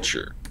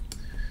culture.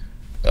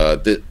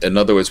 In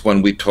other words,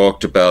 when we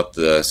talked about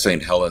the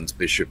St. Helens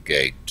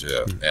Bishopgate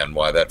and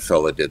why that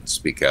fella didn't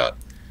speak out,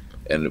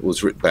 and it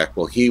was written back,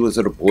 well, he was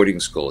at a boarding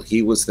school.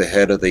 He was the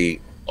head of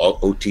the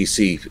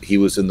OTC. He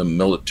was in the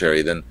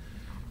military then,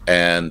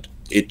 and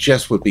it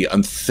just would be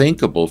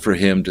unthinkable for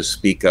him to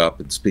speak up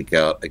and speak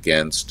out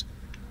against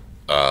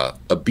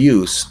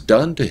abuse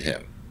done to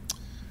him.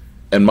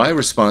 And my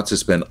response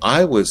has been,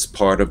 I was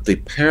part of the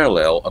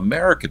parallel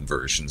American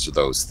versions of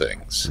those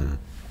things.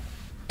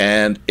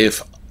 And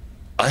if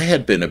I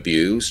had been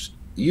abused,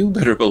 you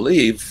better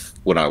believe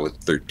when I was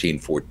 13,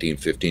 14,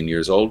 15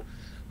 years old,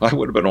 I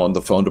would have been on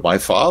the phone to my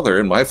father,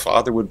 and my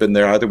father would have been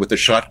there either with a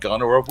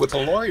shotgun or with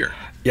a lawyer.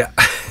 Yeah.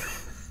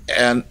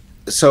 And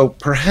so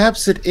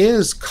perhaps it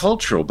is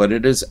cultural, but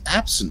it is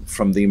absent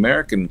from the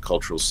American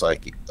cultural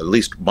psyche, at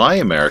least my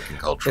American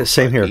cultural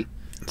psyche.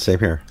 Same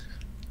here.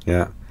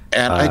 Yeah.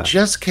 And I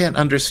just can't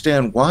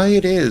understand why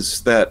it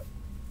is that,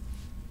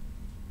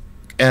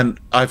 and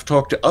I've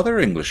talked to other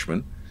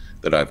Englishmen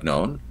that I've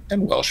known,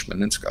 and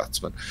Welshmen and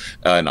Scotsmen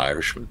and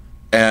Irishmen,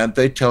 and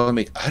they tell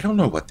me, I don't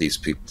know what these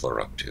people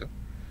are up to.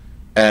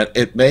 And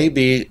it may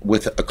be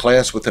with a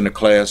class within a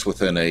class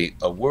within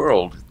a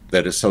world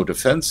that is so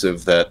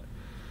defensive that,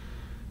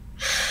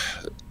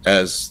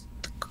 as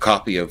the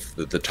copy of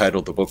the title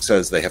of the book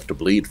says, they have to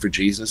bleed for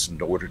Jesus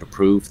in order to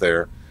prove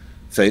their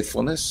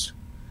faithfulness.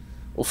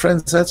 Well,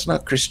 friends, that's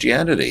not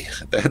Christianity.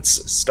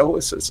 That's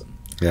Stoicism.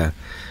 Yeah.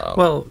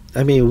 Well,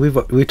 I mean,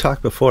 we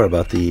talked before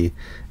about the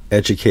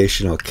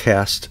educational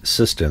caste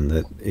system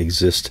that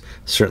exists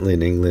certainly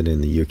in England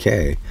and the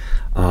UK.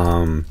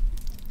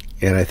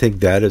 And I think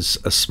that is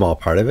a small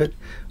part of it,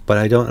 but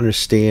I don't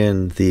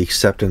understand the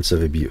acceptance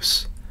of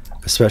abuse,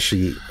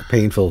 especially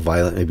painful,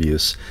 violent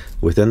abuse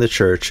within the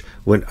church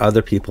when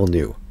other people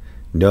knew.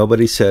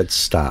 Nobody said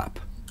stop.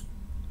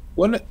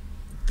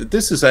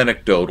 This is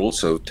anecdotal,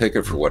 so take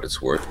it for what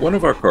it's worth. One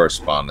of our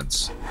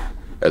correspondents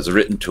has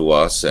written to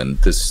us, and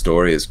this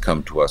story has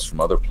come to us from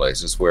other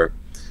places, where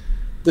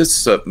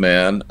this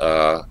man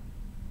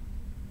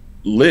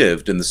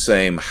lived in the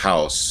same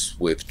house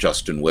with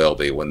Justin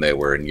Welby when they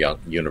were in young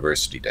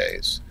university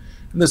days.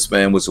 And this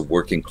man was a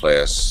working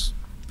class,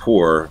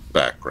 poor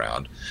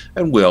background.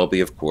 And Welby,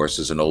 of course,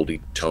 is an old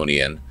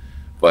Etonian.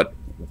 But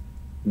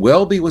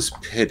Welby was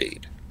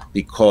pitied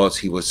because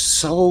he was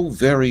so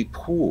very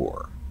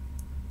poor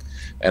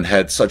and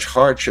had such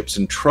hardships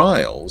and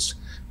trials,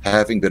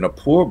 having been a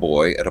poor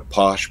boy at a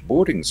posh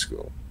boarding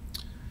school.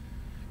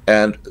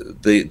 And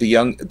the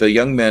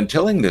young man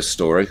telling this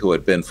story, who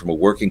had been from a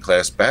working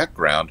class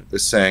background,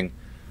 is saying,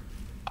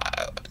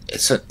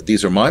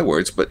 these are my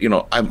words, but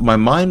my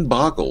mind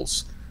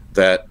boggles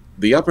that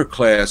the upper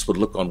class would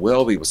look on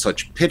Welby with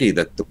such pity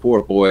that the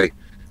poor boy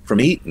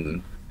from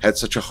Eton had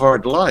such a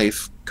hard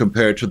life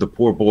compared to the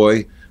poor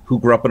boy who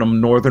grew up in a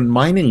northern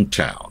mining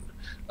town.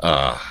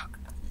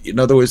 In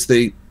other words,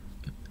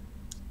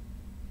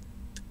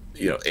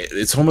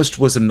 it's almost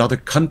was another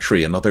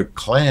country, another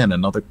clan,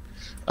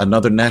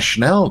 another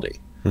nationality.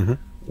 Mm-hmm.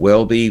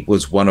 Welby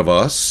was one of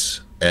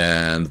us,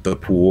 and the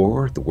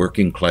poor, the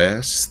working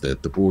class, the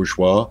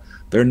bourgeois,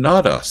 they're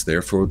not us.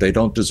 Therefore, they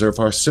don't deserve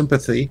our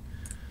sympathy.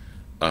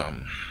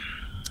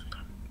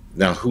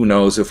 Now, who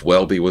knows if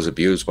Welby was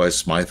abused by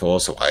Smythe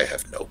also? I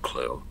have no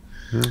clue.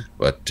 Mm.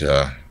 But,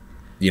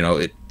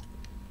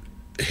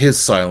 his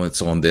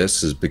silence on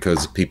this is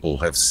because people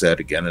have said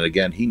again and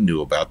again he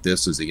knew about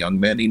this as a young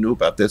man. He knew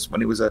about this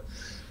when he was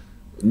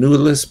knew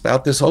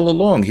about this all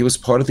along. He was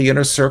part of the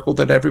inner circle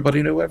that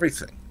everybody knew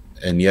everything.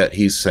 And yet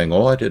he's saying,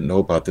 oh, I didn't know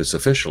about this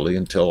officially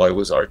until I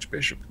was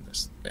Archbishop in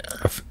this.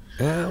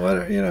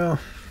 Yeah,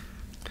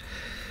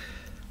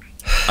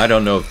 I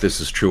don't know if this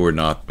is true or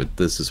not, but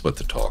this is what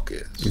the talk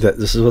is.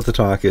 This is what the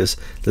talk is.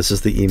 This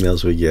is the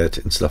emails we get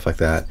and stuff like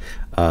that.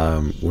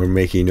 We're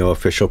making no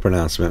official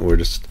pronouncement. We're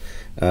just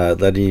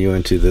letting you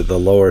into the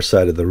lower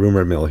side of the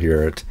rumor mill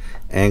here at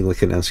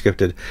Anglican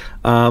Unscripted.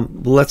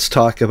 Let's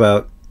talk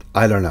about,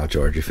 I don't know,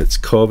 George, if it's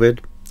COVID,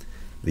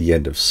 the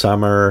end of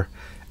summer,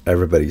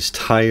 everybody's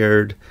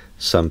tired,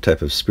 some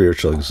type of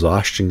spiritual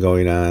exhaustion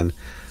going on.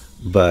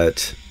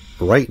 But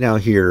right now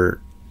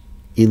here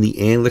in the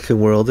Anglican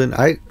world, and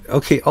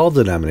all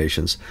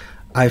denominations,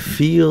 I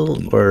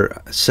feel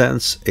or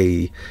sense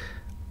an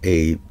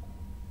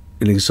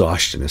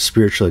exhaustion, a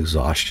spiritual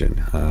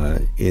exhaustion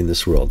in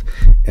this world.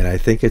 And I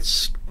think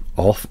it's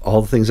all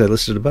the things I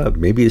listed above,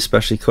 maybe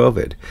especially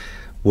COVID,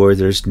 where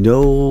there's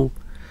no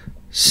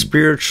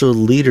spiritual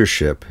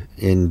leadership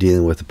in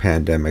dealing with the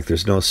pandemic.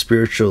 There's no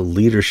spiritual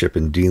leadership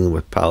in dealing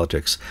with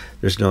politics.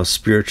 There's no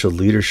spiritual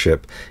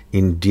leadership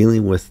in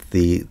dealing with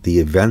the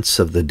events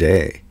of the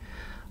day.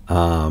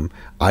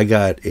 I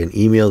got an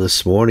email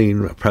this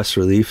morning, a press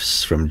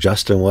release from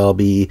Justin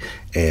Welby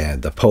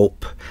and the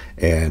Pope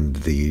and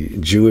the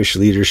Jewish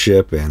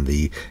leadership and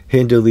the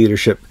Hindu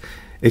leadership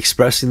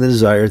expressing the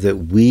desire that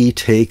we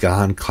take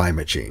on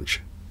climate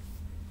change.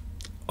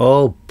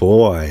 Oh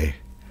boy.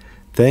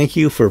 Thank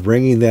you for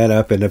bringing that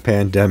up in a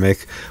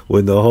pandemic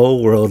when the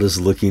whole world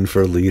is looking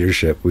for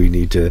leadership. We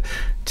need to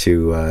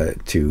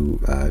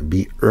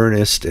be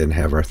earnest and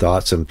have our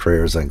thoughts and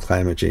prayers on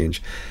climate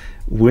change.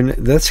 When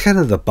that's kind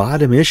of the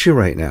bottom issue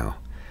right now.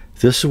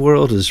 This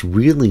world is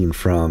reeling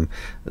from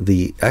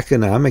the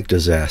economic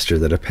disaster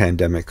that a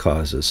pandemic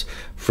causes,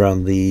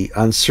 from the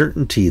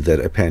uncertainty that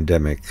a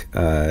pandemic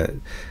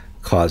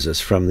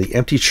causes, from the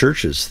empty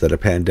churches that a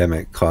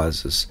pandemic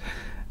causes.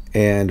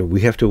 And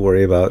we have to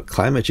worry about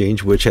climate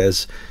change, which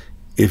has,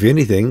 if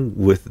anything,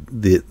 with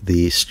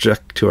the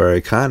struck to our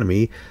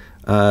economy,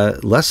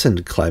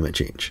 lessened climate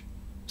change.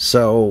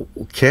 So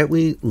can't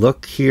we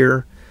look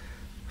here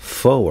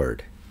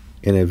forward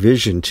in a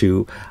vision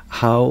to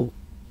how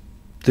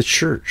the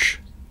church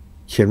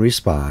can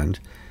respond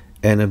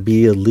and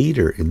be a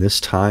leader in this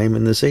time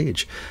and this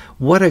age?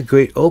 What a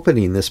great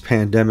opening this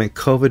pandemic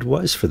COVID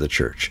was for the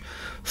church,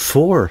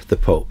 for the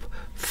Pope,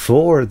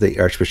 for the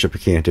Archbishop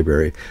of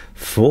Canterbury,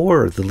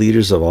 for the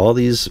leaders of all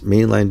these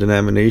mainline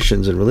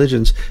denominations and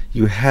religions.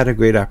 You had a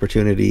great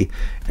opportunity,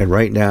 and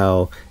right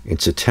now in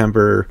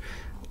September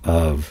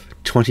of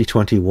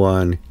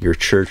 2021, your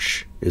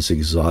church is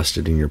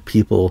exhausted and your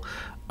people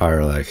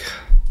are like,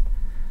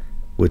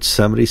 would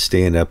somebody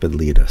stand up and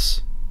lead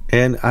us?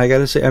 And I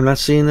gotta say, I'm not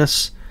seeing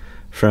this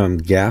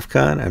from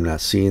GAFCON, I'm not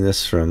seeing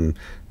this from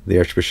the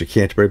Archbishop of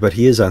Canterbury, but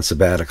he is on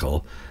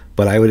sabbatical.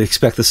 But I would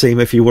expect the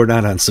same if you were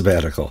not on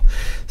sabbatical.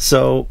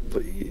 So,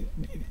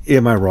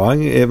 am I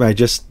wrong? Is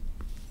just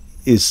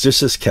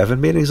this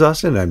Kevin being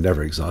exhausted? And I'm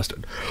never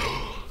exhausted.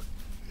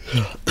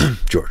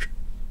 George.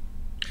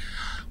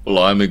 Well,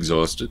 I'm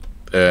exhausted.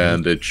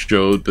 And it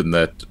showed in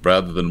that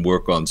rather than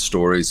work on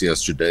stories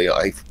yesterday,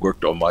 I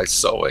worked on my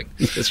sewing.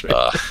 That's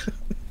right.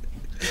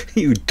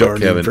 You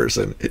darn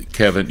person.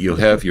 Kevin, you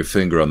have your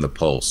finger on the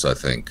pulse, I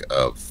think,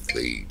 of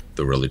the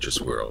religious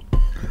world.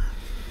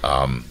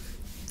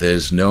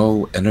 There's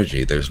no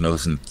energy, there's no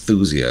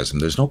enthusiasm,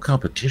 there's no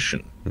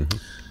competition.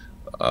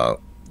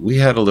 Mm-hmm. We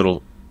had a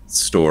little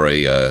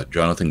story,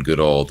 Jonathan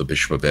Goodall, the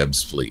Bishop of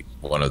Ebbsfleet,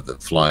 one of the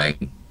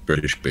flying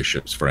British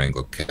bishops for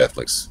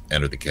Anglo-Catholics,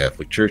 entered the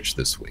Catholic Church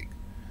this week.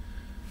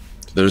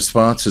 The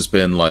response has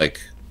been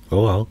like,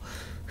 oh well.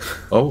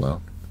 Oh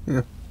well.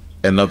 Yeah.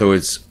 In other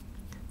words,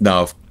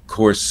 now of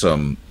course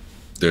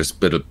there's a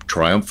bit of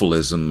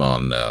triumphalism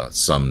on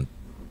some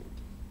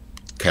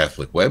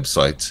Catholic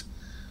websites,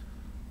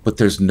 but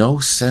there's no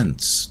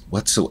sense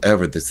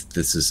whatsoever that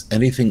this is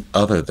anything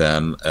other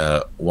than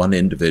one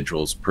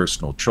individual's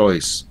personal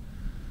choice.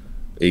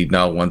 He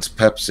now wants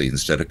Pepsi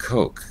instead of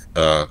Coke.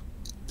 Now,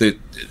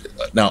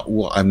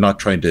 well, I'm not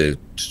trying to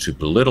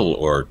belittle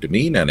or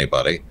demean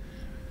anybody,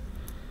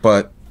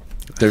 but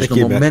there's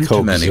no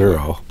momentum anywhere.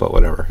 Zero, but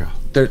whatever.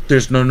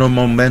 There's no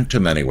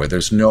momentum anywhere.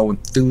 There's no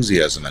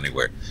enthusiasm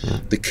anywhere. Yeah.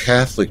 The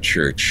Catholic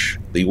Church,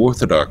 the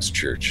Orthodox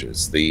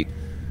churches,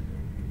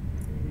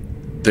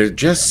 there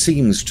just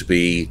seems to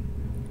be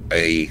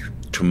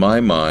to my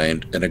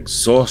mind, an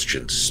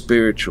exhaustion,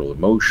 spiritual,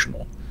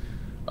 emotional.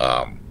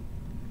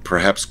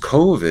 Perhaps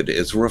COVID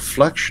is a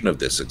reflection of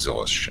this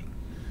exhaustion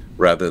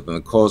rather than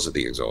the cause of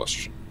the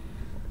exhaustion.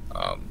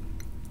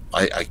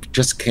 I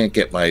just can't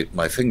get my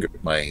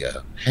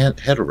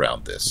head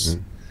around this.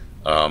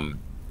 Mm-hmm.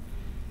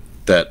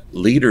 That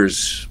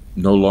leaders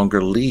no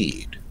longer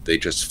lead; they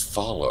just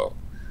follow.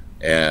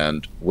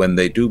 And when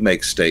they do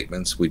make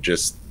statements, we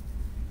just,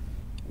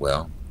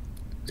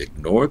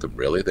 ignore them.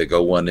 Really, they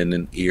go one in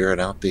an ear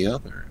and out the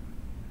other.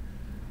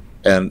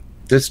 And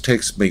this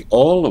takes me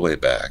all the way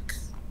back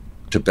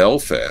to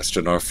Belfast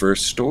in our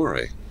first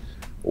story.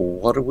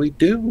 What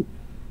do?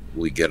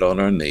 We get on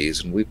our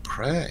knees and we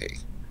pray.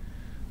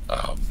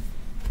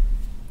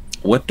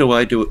 What do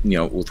I do?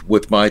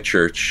 With my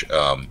church,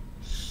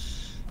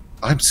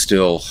 I'm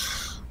still,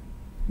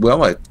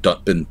 well,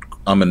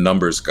 I'm a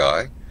numbers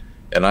guy,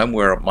 and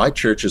my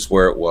church is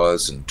where it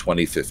was in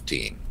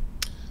 2015,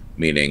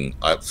 meaning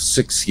I've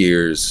 6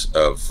 years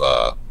of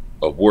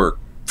work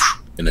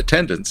in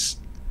attendance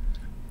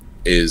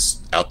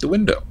is out the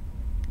window.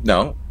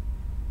 Now,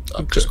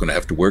 I'm just going to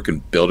have to work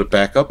and build it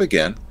back up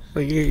again.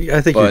 Well,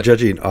 I think you're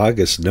judging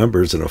August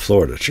numbers in a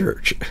Florida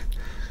church.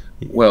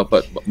 Well,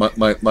 but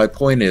my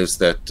point is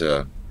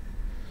that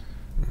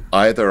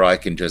either I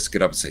can just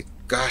get up and say,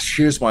 gosh,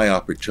 here's my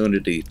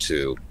opportunity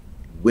to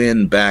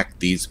win back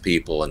these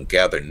people and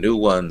gather new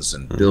ones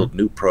and build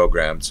new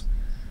programs.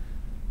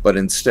 But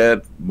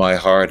instead, my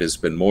heart has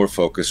been more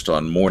focused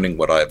on mourning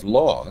what I've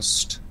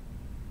lost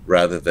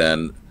rather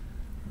than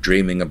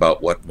dreaming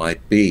about what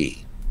might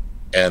be.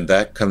 And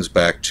that comes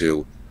back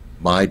to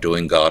my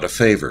doing God a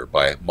favor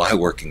by my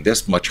working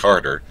this much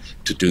harder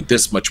to do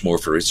this much more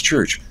for his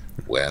church,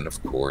 when,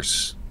 of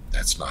course,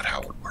 that's not how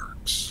it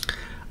works.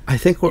 I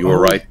think you're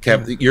right,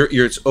 Kevin.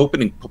 Your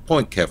opening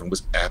point, Kevin,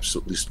 was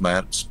absolutely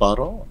spot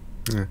on.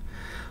 Yeah.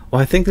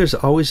 Well, I think there's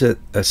always a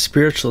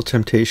spiritual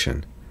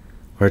temptation,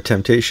 or a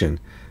temptation,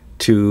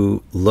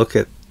 to look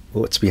at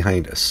what's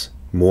behind us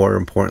more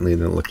importantly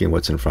than looking at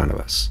what's in front of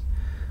us.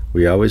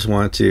 We always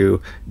want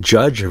to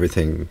judge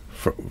everything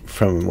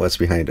from what's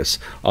behind us,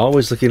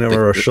 always looking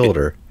over our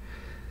shoulder.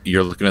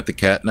 You're looking at the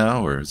cat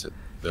now, or is it?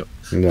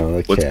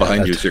 No, what's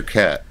behind you is your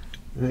cat.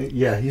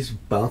 Yeah, he's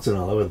bouncing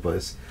all over the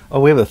place. Oh,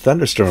 we have a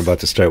thunderstorm about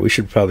to start. We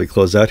should probably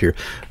close out here.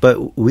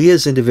 But we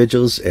as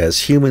individuals,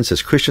 as humans,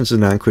 as Christians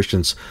and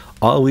non-Christians,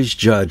 always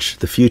judge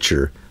the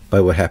future by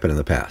what happened in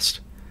the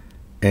past.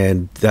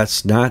 And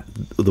that's not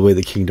the way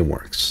the kingdom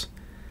works.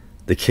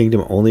 The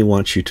kingdom only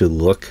wants you to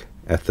look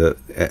at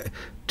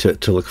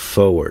to look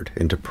forward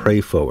and to pray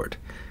forward,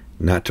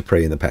 not to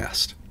pray in the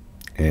past.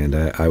 And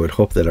I would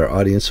hope that our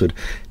audience would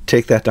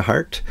take that to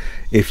heart.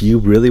 If you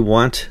really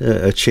want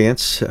a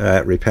chance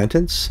at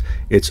repentance,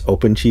 it's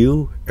open to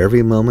you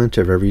every moment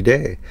of every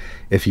day.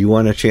 If you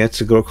want a chance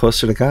to grow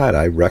closer to God,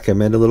 I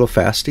recommend a little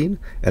fasting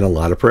and a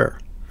lot of prayer.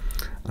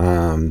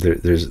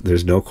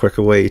 There's no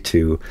quicker way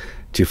to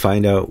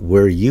find out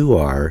where you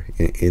are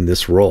in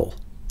this role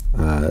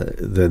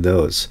than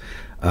those.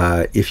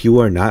 If you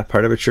are not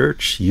part of a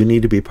church, you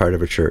need to be part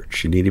of a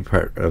church. You need to be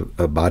part of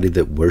a body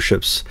that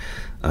worships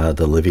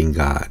the living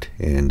God.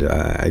 And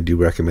I do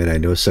recommend, I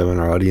know some in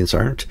our audience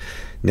aren't,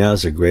 now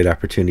is a great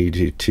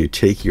opportunity to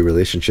take your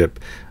relationship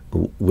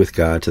with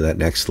God to that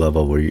next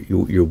level where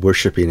you're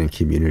worshiping in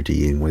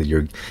community and where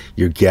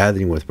you're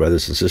gathering with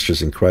brothers and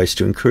sisters in Christ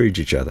to encourage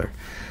each other.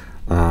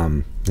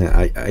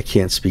 I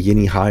can't speak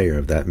any higher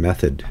of that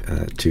method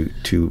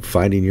to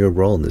finding your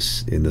role in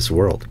this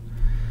world.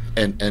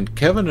 And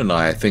Kevin and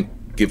I think,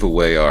 give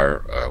away our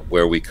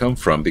where we come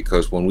from,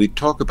 because when we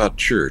talk about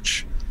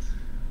church,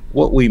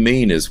 what we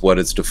mean is what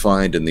is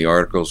defined in the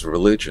Articles of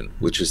Religion,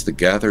 which is the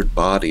gathered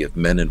body of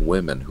men and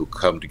women who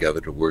come together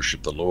to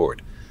worship the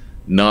Lord,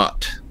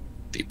 not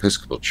the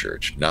Episcopal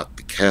Church, not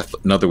the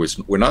Catholic. In other words,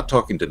 we're not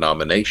talking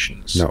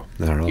denominations. No,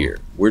 not at all. Here.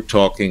 We're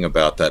talking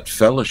about that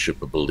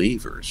fellowship of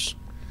believers.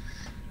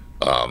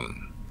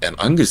 And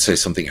I'm going to say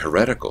something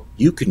heretical.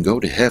 You can go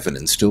to heaven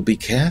and still be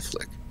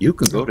Catholic. You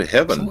can go to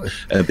heaven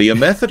and be a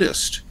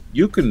Methodist.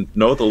 You can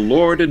know the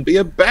Lord and be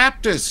a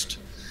Baptist,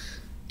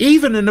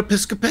 even an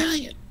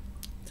Episcopalian.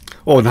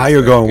 Oh, now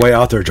you're going way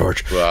out there,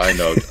 George. Well, I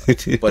know,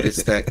 but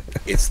it's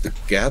the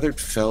gathered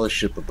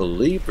fellowship of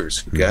believers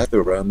who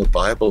gather around the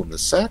Bible and the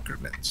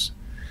sacraments,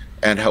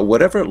 and how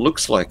whatever it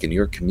looks like in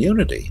your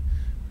community,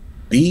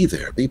 be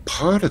there, be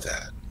part of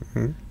that,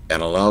 and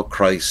allow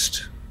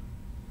Christ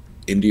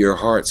into your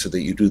heart so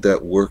that you do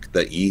that work,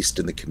 that yeast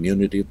in the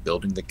community of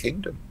building the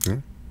kingdom.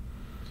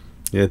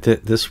 Yeah,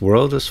 this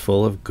world is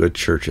full of good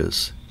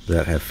churches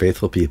that have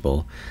faithful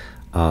people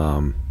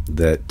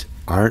that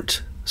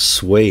aren't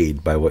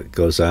swayed by what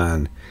goes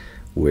on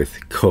with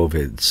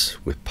COVIDs,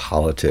 with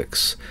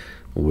politics,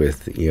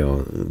 with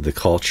the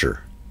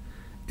culture,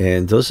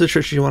 and those are the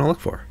churches you want to look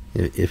for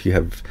if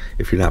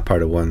you're not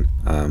part of one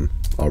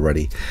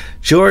already.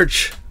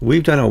 George,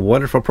 we've done a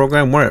wonderful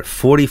program. We're at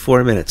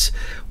 44 minutes.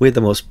 We had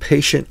the most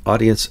patient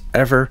audience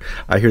ever.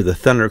 I hear the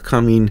thunder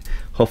coming.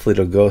 Hopefully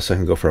it'll go so I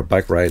can go for a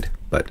bike ride.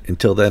 But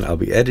until then, I'll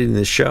be editing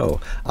this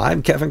show.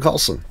 I'm Kevin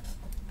Kallsen.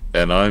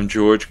 And I'm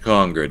George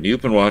Conger, and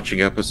you've been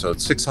watching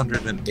episode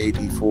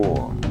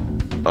 684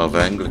 of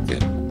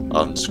Anglican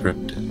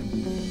Unscripted.